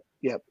kind of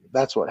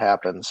that's what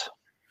happens.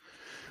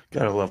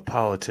 Gotta love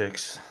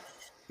politics.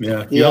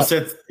 Yeah. You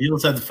also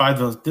have to find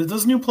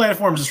those new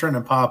platforms are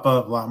starting to pop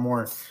up a lot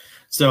more.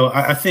 So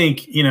I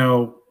think,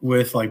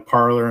 with like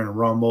Parler and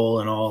Rumble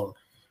and all,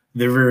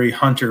 they're very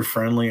hunter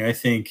friendly. I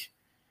think,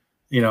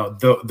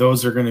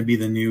 those are going to be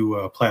the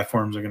new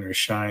platforms that are going to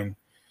shine,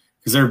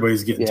 because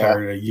everybody's getting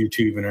tired of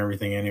YouTube and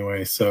everything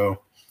anyway.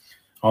 So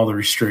all the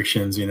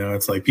restrictions,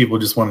 it's like people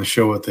just want to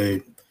show what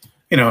they,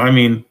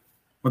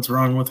 what's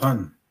wrong with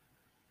hunting?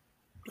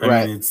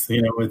 I mean, it's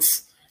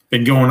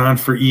been going on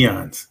for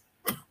eons.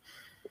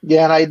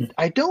 Yeah, and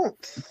I don't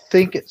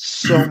think it's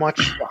so much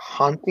the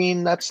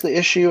hunting that's the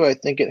issue. I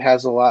think it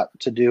has a lot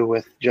to do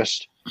with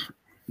just,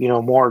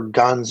 more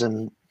guns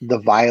and the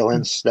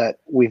violence that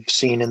we've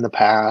seen in the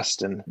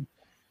past. And,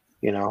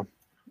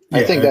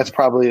 I think that's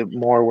probably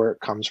more where it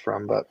comes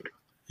from, but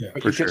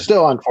for sure.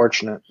 Still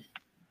unfortunate.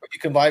 You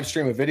can live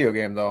stream a video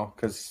game, though,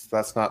 because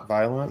that's not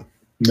violent.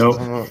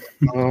 Nope.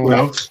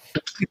 Nope.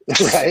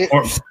 Right?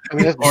 Or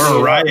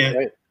a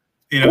riot.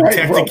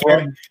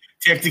 Right?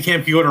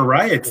 Tactacam, you go to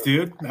riots,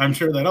 dude. I'm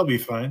sure that'll be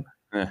fine.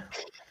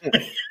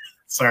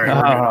 Sorry,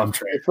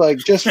 it's like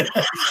just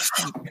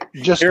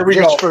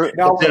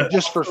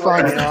for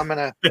fun. I'm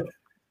gonna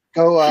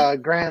go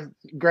Grand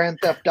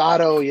Theft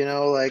Auto.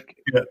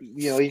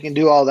 You can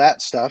do all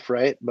that stuff,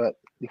 right? But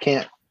you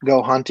can't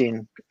go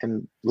hunting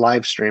and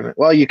live stream it.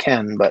 Well, you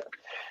can, but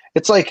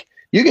it's like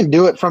you can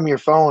do it from your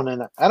phone,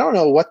 and I don't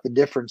know what the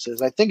difference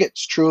is. I think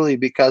it's truly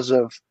because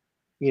of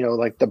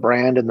like the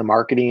brand and the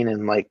marketing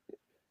and like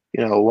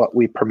what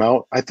we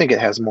promote. I think it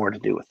has more to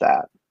do with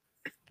that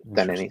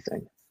than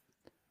anything.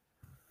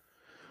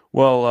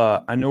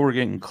 Well, I know we're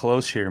getting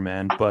close here,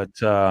 man, but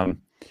how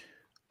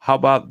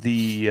about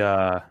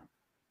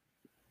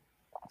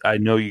I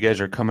know you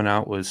guys are coming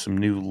out with some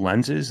new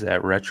lenses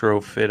that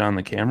retrofit on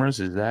the cameras.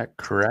 Is that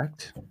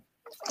correct?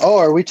 Oh,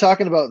 are we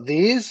talking about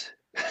these?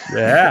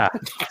 Yeah.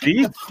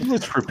 He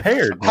was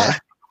prepared, man.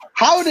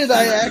 How did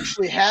I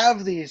actually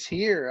have these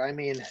here? I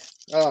mean,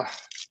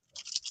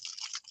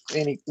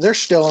 they're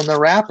still in the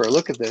wrapper.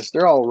 Look at this.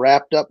 They're all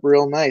wrapped up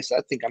real nice. I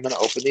think I'm going to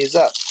open these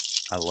up.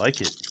 I like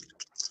it.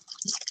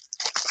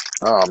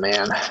 Oh,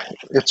 man.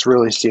 It's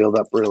really sealed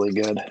up really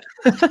good.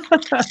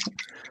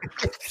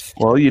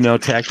 Well,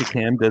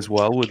 Tactacam does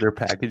well with their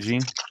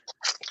packaging.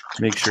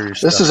 Make sure your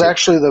This is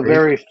actually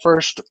the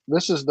first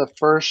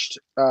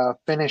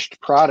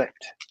finished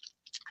product.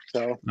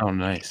 So. Oh,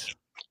 nice.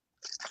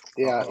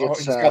 Yeah,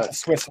 he's got the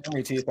Swiss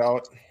Army teeth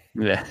out.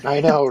 Yeah,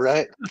 I know,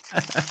 right?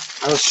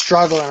 I was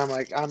struggling. I'm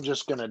like, I'm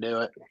just gonna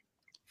do it.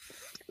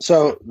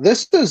 So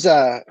this is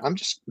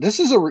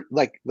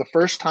the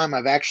first time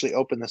I've actually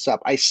opened this up.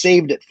 I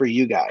saved it for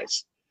you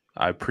guys.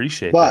 I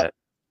appreciate that. But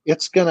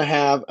it's gonna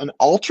have an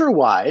ultra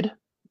wide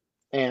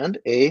and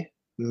a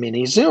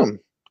mini zoom.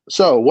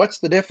 So what's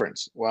the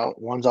difference? Well,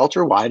 one's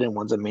ultra wide and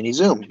one's a mini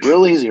zoom.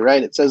 Real easy,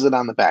 right? It says it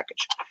on the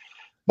package.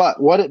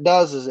 But what it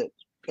does is it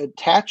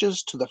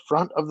attaches to the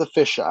front of the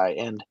fisheye.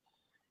 And,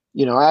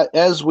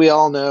 as we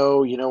all know,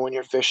 when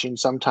you're fishing,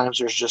 sometimes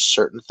there's just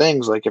certain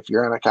things. Like if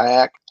you're in a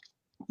kayak,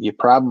 you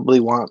probably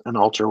want an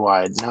ultra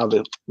wide. Now,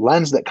 the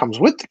lens that comes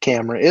with the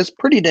camera is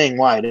pretty dang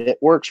wide. It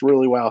works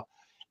really well.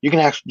 You can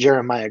ask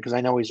Jeremiah because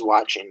I know he's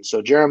watching.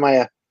 So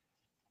Jeremiah,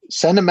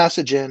 send a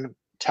message in.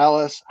 Tell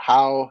us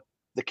how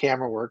the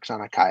camera works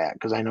on a kayak,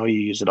 because I know you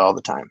use it all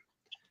the time.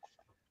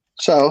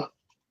 So,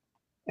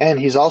 and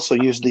he's also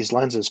used these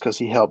lenses because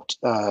he helped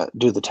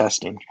do the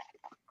testing.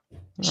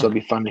 So it'll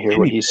be fun to hear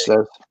what he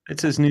says.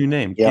 It's his new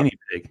name, Yep. Guinea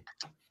Pig.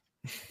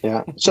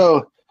 Yeah.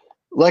 So,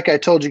 like I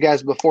told you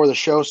guys before the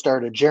show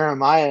started,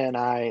 Jeremiah and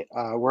I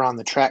were on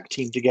the track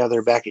team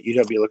together back at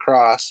UW La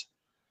Crosse.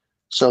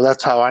 So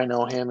that's how I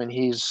know him. And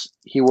he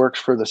works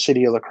for the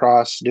city of La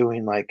Crosse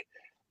doing like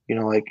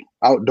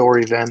outdoor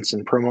events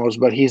and promos.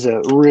 But he's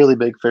a really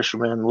big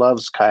fisherman,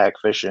 loves kayak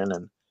fishing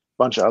and a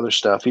bunch of other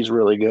stuff. He's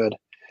really good.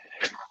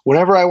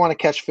 Whenever I want to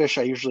catch fish,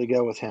 I usually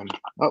go with him.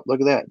 Oh,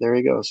 look at that. There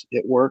he goes.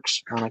 It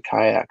works on a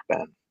kayak,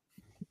 Ben.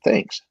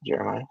 Thanks,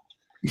 Jeremiah.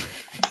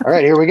 All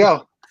right, here we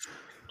go.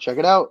 Check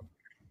it out.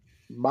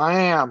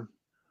 Bam.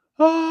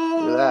 Look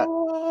at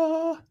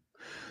that.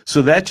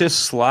 So that just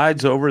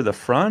slides over the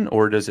front,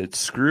 or does it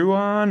screw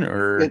on,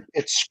 or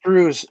it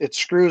screws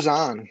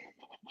on.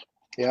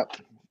 Yep.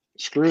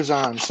 Screws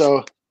on.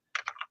 So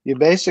you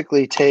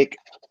basically take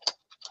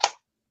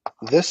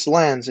this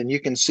lens and you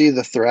can see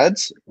the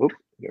threads. Oop,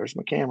 there's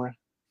my camera.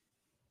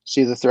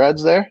 See the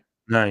threads there?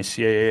 Nice.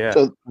 Yeah.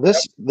 So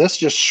this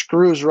just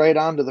screws right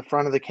onto the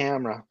front of the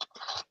camera,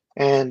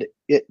 and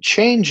it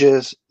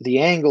changes the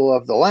angle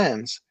of the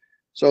lens.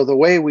 So the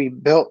way we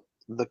built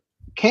the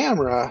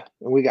camera,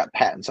 and we got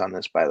patents on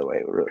this, by the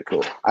way, really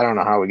cool. I don't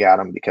know how we got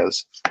them,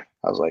 because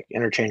I was like,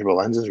 interchangeable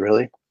lenses,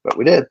 really? But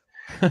we did.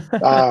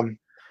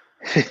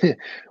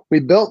 We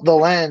built the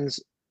lens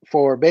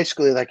for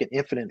basically like an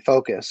infinite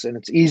focus, and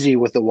it's easy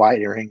with the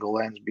wider angle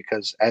lens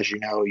because, as you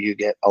know, you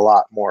get a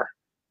lot more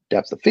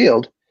depth of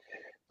field.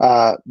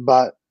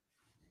 But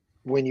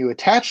when you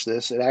attach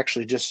this, it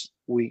actually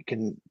we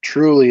can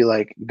truly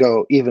like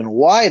go even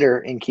wider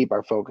and keep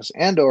our focus,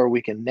 and or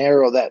we can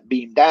narrow that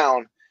beam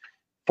down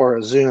for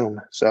a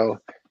zoom. So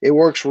it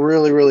works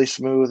really, really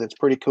smooth. It's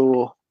pretty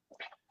cool.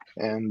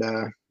 And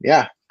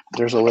yeah,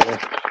 there's a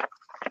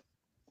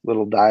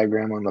little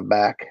diagram on the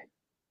back.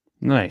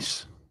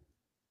 Nice.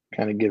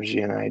 Kind of gives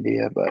you an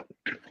idea, but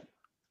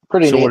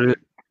pretty neat.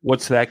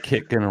 What's that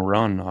kit gonna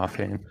run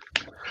offhand?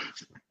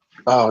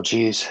 Oh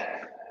geez,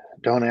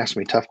 don't ask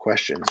me tough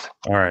questions.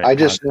 All right. I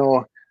just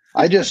know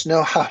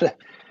how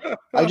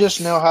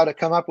to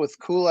come up with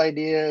cool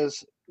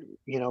ideas,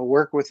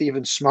 work with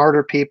even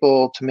smarter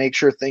people to make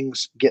sure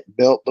things get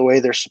built the way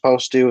they're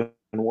supposed to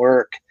and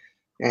work.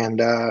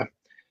 And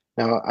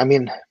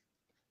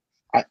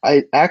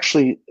I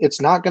actually, it's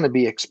not going to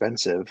be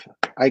expensive.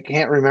 I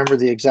can't remember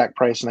the exact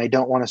price, and I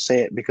don't want to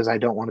say it because I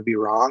don't want to be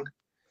wrong,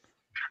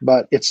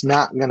 but it's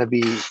not going to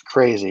be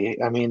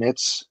crazy. I mean,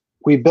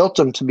 we built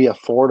them to be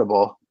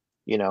affordable,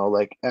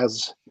 like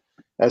as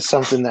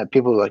something that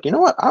people are like, you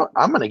know what,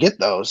 I'm going to get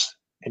those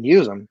and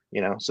use them,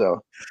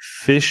 so.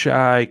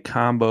 Fisheye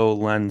combo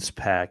lens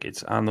pack.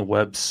 It's on the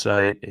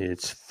website.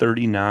 It's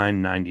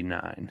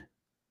 $39.99.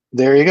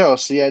 There you go.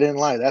 See, I didn't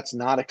lie. That's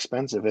not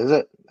expensive, is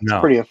it? It's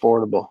pretty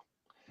affordable.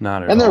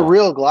 Not at all. And they're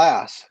real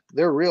glass.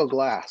 They're real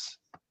glass.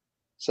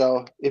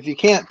 So if you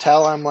can't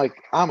tell, I'm a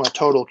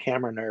total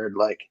camera nerd.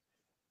 Like,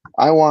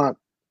 I want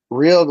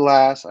real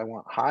glass. I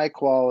want high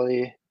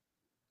quality.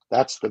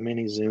 That's the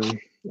mini zoom.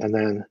 And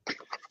then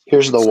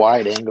here's the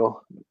wide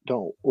angle.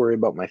 Don't worry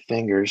about my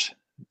fingers,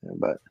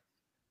 but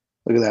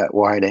look at that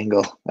wide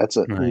angle. That's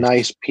a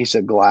nice piece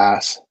of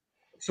glass.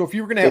 So if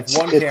you were going to have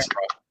one camera,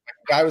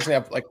 I was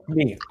going to have like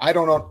me, I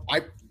don't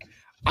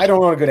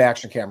own a good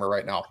action camera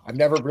right now. I've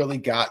never really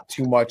got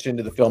too much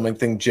into the filming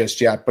thing just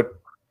yet, but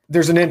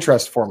there's an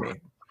interest for me.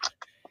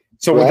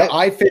 So with the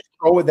iFish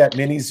Pro, with that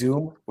mini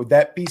zoom, would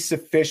that be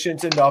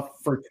sufficient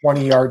enough for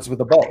 20 yards with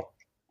a bow?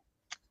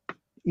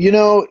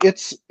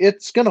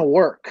 It's going to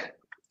work.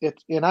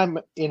 It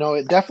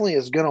definitely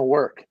is going to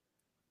work.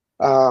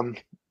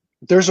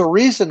 There's a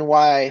reason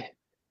why,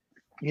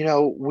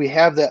 we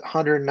have that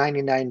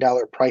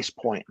 $199 price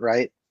point,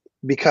 right?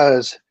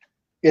 Because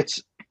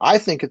I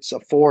think it's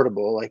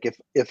affordable. Like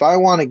if I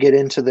want to get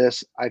into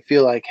this, I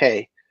feel like,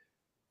 hey,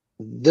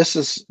 this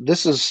is,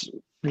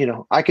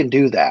 I can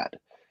do that.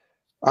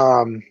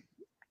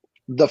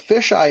 The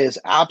fisheye is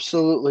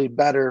absolutely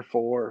better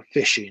for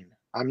fishing.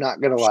 I'm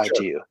not going to lie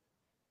to you.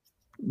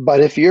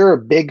 But if you're a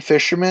big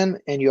fisherman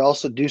and you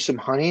also do some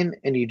hunting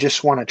and you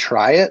just want to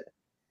try it,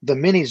 the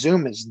mini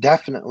zoom is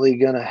definitely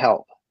going to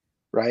help,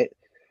 right?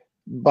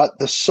 But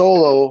the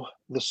solo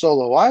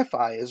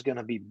Wi-Fi is going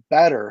to be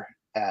better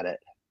at it,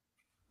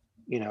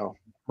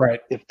 right?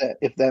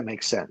 If that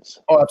makes sense.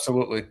 Oh,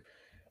 absolutely.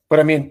 But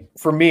I mean,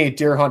 for me,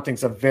 deer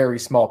hunting's a very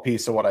small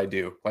piece of what I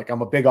do. Like,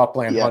 I'm a big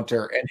upland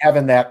hunter, and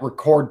having that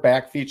record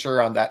back feature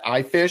on that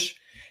iFish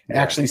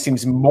actually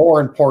seems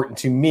more important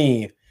to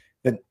me.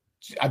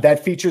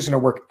 That feature is going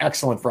to work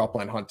excellent for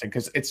upland hunting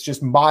because it's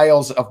just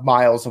miles of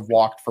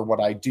walked for what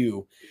I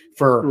do.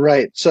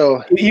 Right.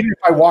 So even if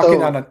I walk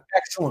in on an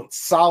excellent,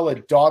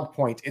 solid dog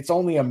point, it's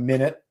only a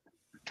minute,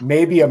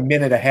 maybe a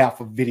minute and a half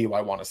of video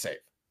I want to save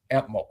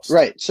at most.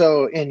 Right.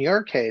 So in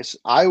your case,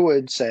 I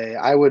would say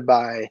I would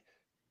buy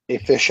a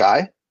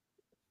fisheye.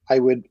 I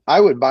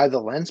would buy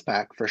the lens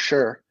pack for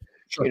sure.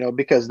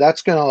 Because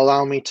that's going to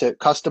allow me to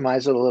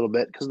customize it a little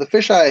bit. Because the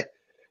fisheye,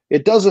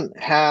 it doesn't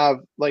have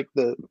like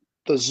the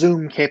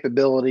zoom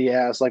capability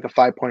as like a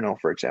 5.0,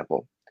 for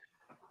example.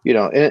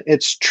 And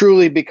it's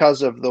truly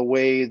because of the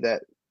way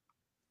that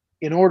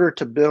in order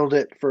to build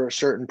it for a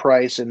certain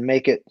price and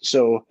make it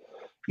so,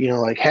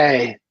 like,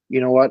 hey, you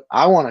know what?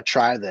 I want to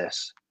try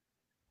this.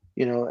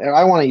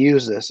 I want to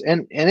use this.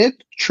 And it's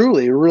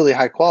truly really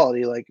high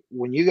quality. Like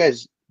when you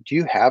guys, do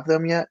you have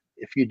them yet?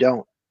 If you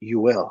don't, you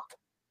will.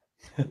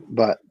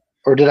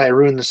 Or did I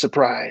ruin the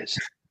surprise?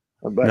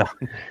 But No.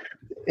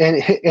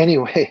 and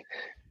anyway,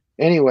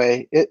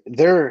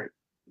 they're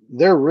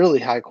really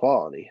high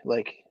quality.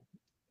 Like,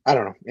 I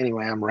don't know.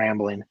 Anyway, I'm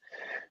rambling.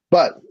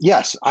 But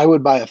yes, I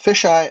would buy a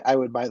fisheye, I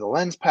would buy the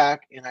lens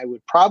pack, and I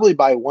would probably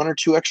buy 1 or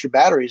 2 extra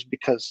batteries,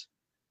 because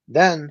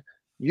then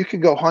you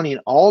could go hunting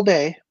all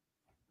day.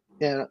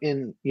 And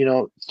in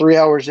 3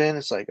 hours in,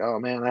 it's like, oh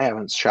man, I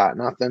haven't shot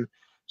nothing.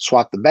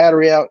 Swap the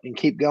battery out and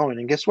keep going.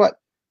 And guess what?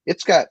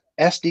 It's got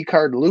SD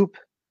card loop.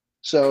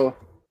 So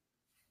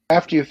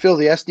after you fill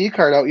the SD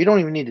card out, you don't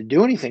even need to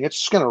do anything. It's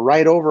just going to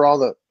write over all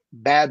the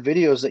bad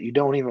videos that you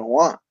don't even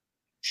want.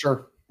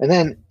 Sure. And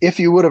then if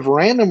you would have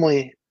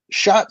randomly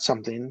shot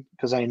something,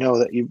 because I know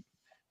that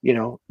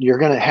you're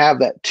going to have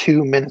that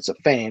 2 minutes of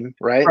fame,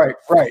 right?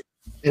 Right.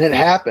 And it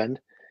happened,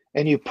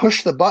 and you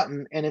push the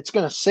button and it's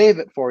going to save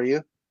it for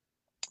you.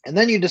 And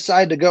then you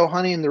decide to go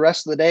hunting the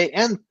rest of the day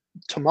and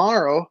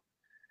tomorrow,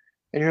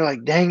 and you're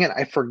like, dang it,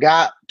 I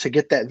forgot to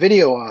get that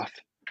video off.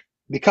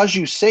 Because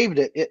you saved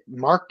it, it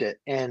marked it,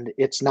 and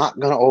it's not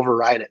going to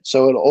override it.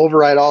 So it'll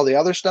override all the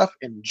other stuff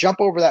and jump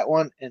over that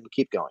one and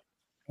keep going.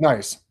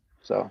 Nice.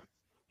 So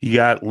You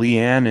got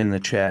Leanne in the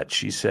chat.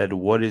 She said,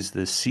 what is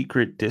the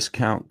secret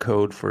discount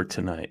code for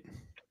tonight?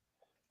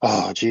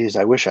 Oh, geez,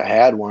 I wish I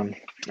had one.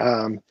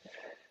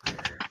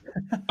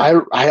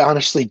 I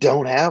honestly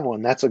don't have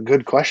one. That's a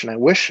good question. I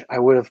wish I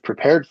would have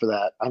prepared for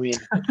that. I mean,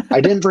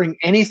 I didn't bring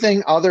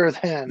anything other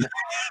than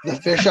the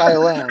fisheye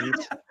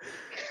lens.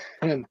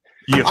 And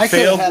You I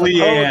failed could've had a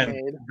Leanne, code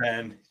made.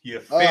 Ben.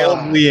 You failed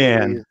Oh,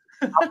 Leanne. geez.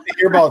 I'll have to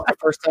hear about the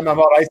first time I'm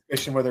out ice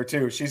fishing with her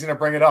too. She's gonna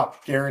bring it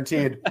up,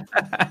 guaranteed.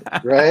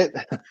 Right?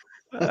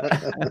 No,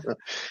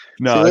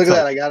 See, look it's at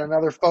that. I got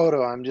another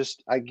photo.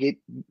 I get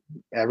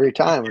every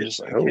time. I'm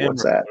just like, oh,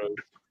 what's that?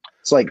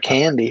 It's like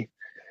candy.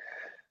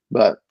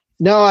 But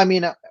no, I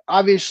mean,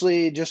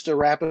 obviously, just to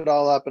wrap it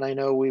all up, and I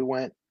know we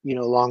went,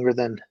 longer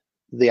than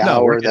the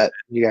hour that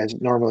you guys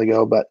normally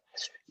go, but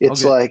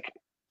it's like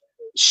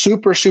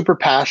super, super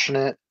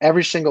passionate.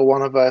 Every single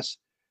one of us.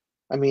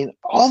 I mean,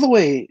 all the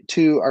way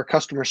to our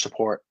customer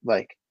support.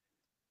 Like,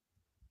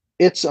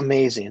 it's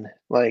amazing.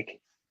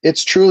 Like,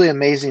 it's truly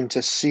amazing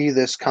to see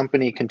this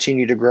company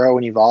continue to grow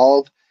and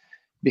evolve,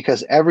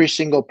 because every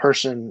single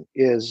person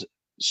is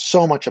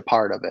so much a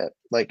part of it.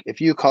 Like, if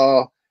you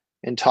call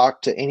and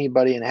talk to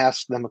anybody and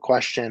ask them a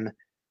question,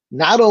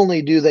 not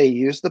only do they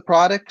use the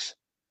products,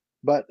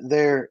 but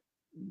they're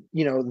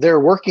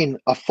working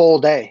a full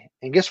day.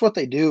 And guess what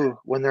they do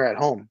when they're at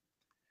home?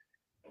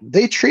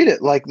 They treat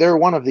it like they're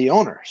one of the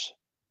owners,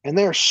 and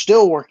they're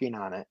still working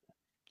on it.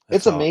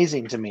 It's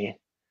amazing to me.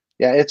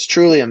 Yeah, it's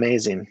truly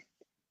amazing.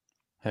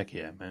 Heck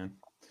yeah, man.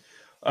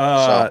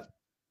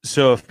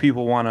 So if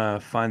people want to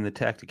find the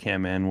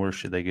Tactacam, man, where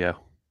should they go?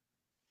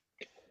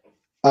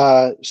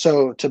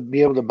 So to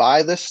be able to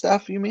buy this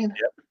stuff, you mean?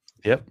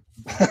 Yep.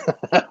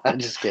 I'm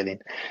just kidding.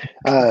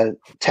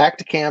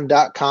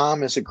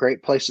 Tactacam.com is a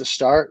great place to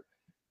start.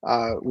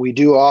 We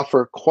do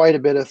offer quite a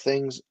bit of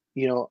things,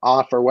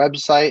 off our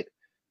website,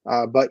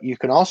 but you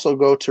can also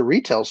go to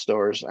retail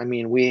stores. I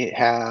mean, we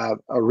have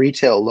a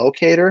retail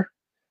locator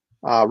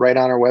right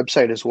on our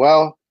website as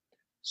well.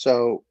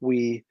 So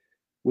we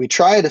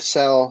try to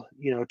sell,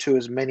 to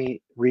as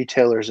many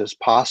retailers as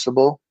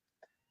possible.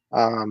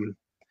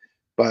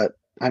 But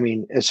I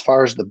mean, as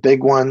far as the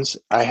big ones,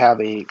 I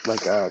have a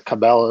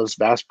Cabela's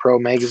Bass Pro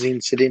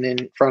magazine sitting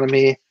in front of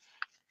me,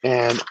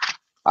 and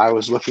I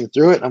was looking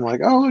through it. And I'm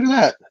like, oh, look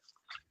at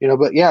that,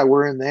 but yeah,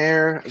 we're in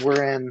there.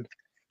 We're in,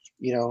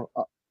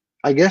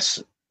 I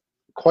guess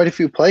quite a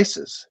few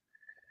places,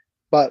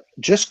 but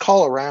just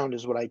call around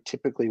is what I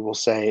typically will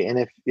say.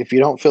 And if you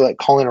don't feel like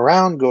calling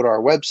around, go to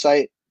our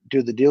website,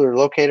 do the dealer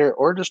locator,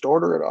 or just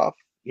order it off,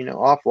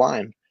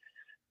 offline.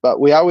 But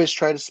we always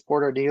try to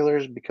support our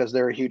dealers because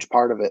they're a huge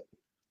part of it,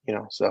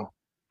 so.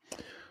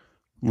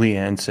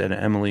 Leanne said,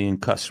 Emily in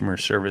customer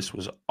service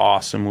was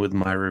awesome with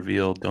my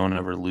reveal. Don't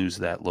ever lose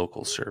that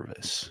local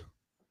service.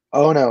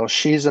 Oh no,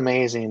 she's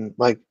amazing.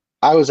 Like,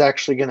 I was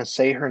actually going to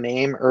say her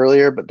name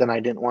earlier, but then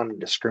I didn't want to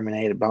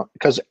discriminate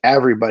because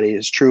everybody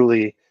is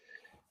truly,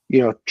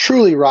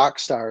 truly rock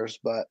stars.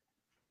 But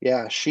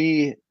yeah,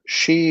 she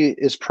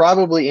is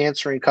probably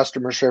answering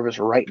customer service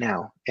right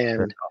now. And,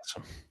 That's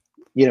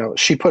awesome.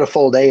 She put a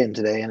full day in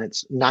today, and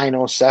it's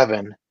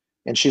 9:07,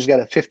 and she's got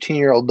a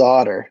 15-year-old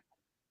daughter,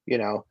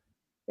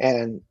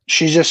 and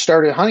she just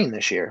started hunting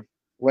this year,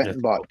 went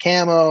and bought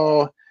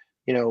camo,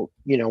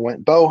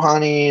 went bow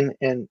hunting,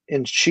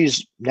 and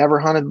she's never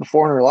hunted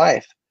before in her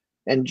life,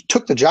 and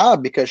took the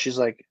job because she's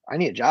like, I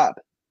need a job.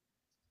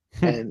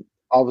 And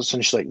all of a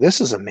sudden she's like,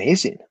 this is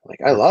amazing.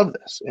 Like, I love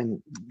this,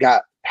 and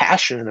got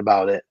passionate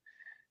about it,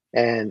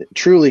 and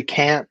truly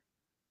can't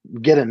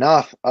get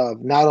enough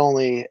of not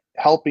only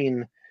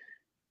helping,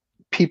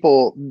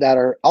 people that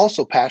are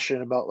also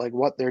passionate about like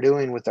what they're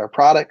doing with their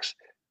products,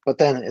 but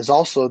then is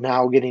also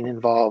now getting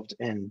involved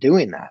in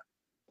doing that.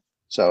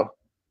 So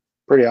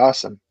pretty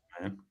awesome.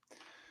 Man.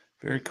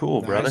 Very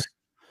cool, Nice. brother.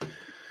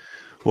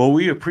 Well,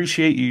 we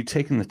appreciate you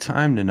taking the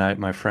time tonight,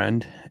 my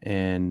friend.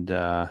 And,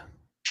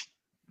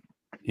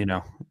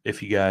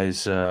 if you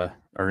guys are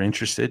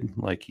interested,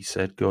 like you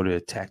said, go to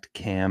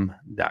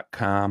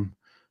tacticam.com,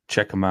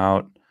 check them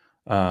out.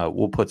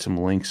 We'll put some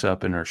links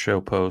up in our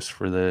show post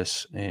for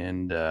this.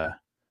 And,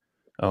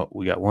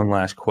 we got one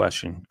last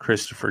question.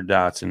 Christopher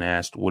Dotson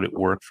asked, would it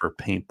work for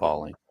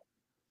paintballing?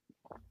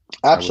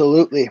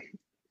 Absolutely.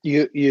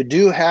 You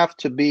do have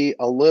to be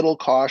a little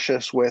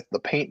cautious with the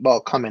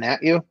paintball coming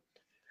at you.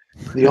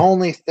 The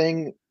only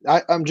thing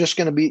I'm just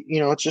going to be,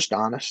 it's just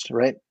honest,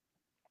 right?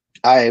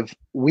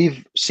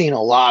 We've seen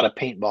a lot of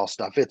paintball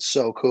stuff. It's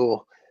so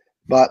cool,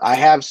 but I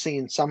have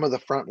seen some of the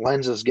front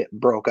lenses get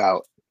broke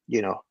out,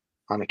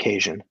 on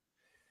occasion.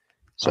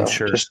 So I'm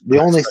sure. just the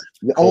only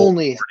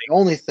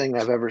thing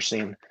I've ever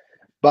seen,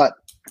 but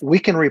we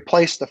can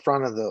replace the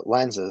front of the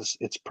lenses.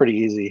 It's pretty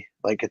easy.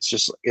 Like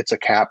it's a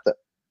cap that,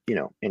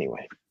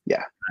 anyway,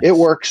 yeah, It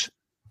works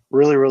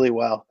really, really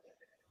well.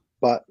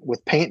 But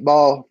with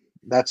paintball,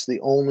 that's the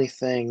only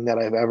thing that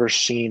I've ever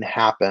seen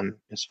happen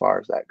as far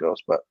as that goes,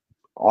 but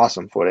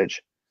awesome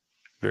footage.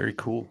 Very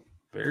cool.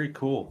 Very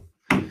cool.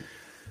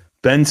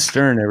 Ben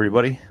Stern,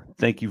 everybody.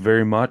 Thank you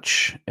very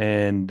much.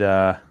 And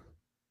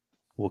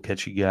we'll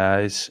catch you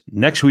guys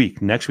next week,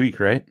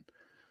 right?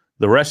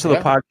 The rest of the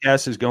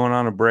podcast is going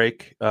on a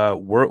break.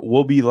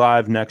 We'll be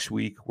live next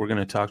week. We're going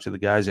to talk to the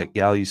guys at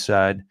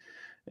Galueside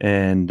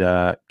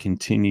and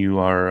continue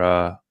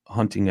our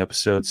hunting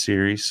episode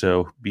series.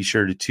 So be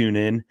sure to tune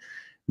in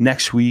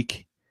next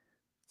week,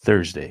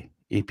 Thursday,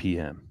 8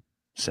 p.m.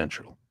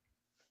 Central.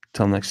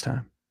 Till next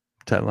time,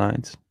 tight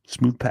lines,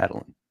 smooth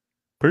paddling.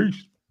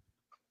 Peace.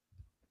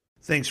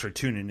 Thanks for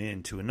tuning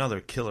in to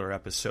another killer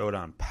episode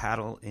on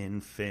Paddle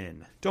and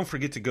Fin. Don't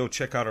forget to go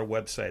check out our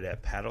website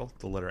at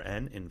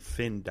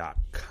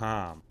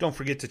paddle_and_fin.com. Don't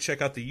forget to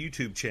check out the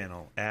YouTube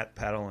channel at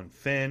Paddle and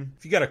Fin.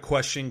 If you got a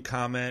question,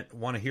 comment,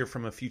 want to hear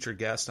from a future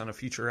guest on a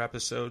future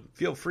episode,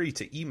 feel free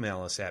to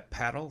email us at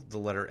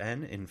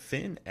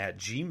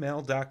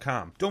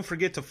paddle_and_fin@gmail.com. Don't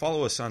forget to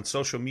follow us on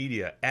social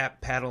media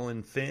at Paddle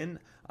and Fin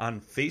on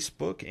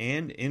Facebook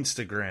and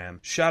Instagram.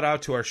 Shout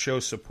out to our show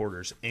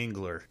supporters,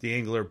 Angler. The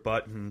Angler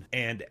button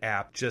and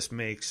app just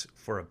makes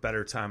for a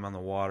better time on the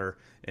water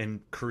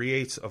and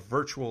creates a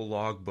virtual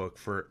logbook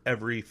for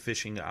every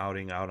fishing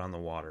outing out on the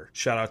water.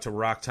 Shout out to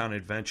Rocktown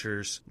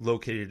Adventures,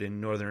 located in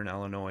Northern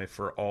Illinois,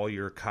 for all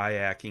your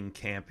kayaking,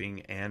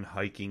 camping, and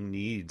hiking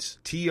needs.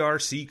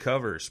 TRC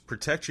Covers,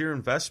 protect your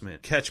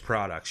investment. Catch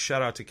Products,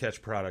 shout out to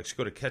Catch Products.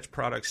 Go to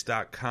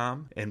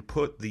catchproducts.com and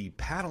put the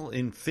Paddle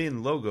and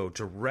Fin logo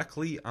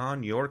directly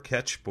on your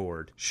catch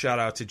board. Shout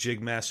out to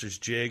Jigmasters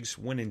Jigs.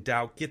 When in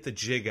doubt, get the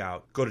jig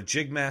out. Go to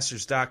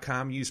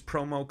jigmasters.com, use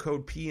promo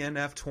code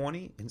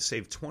PNF20 and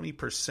save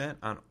 20%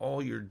 on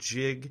all your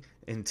jig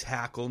and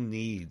tackle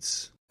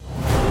needs.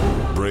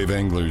 Brave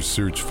anglers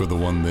search for the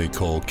one they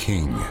call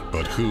king,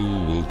 but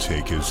who will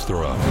take his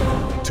throne?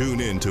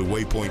 Tune in to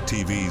Waypoint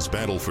TV's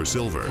Battle for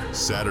Silver,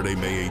 Saturday,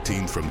 May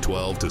 18th from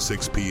 12 to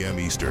 6 p.m.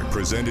 Eastern,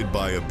 presented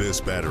by Abyss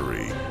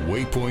Battery.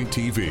 Waypoint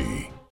TV.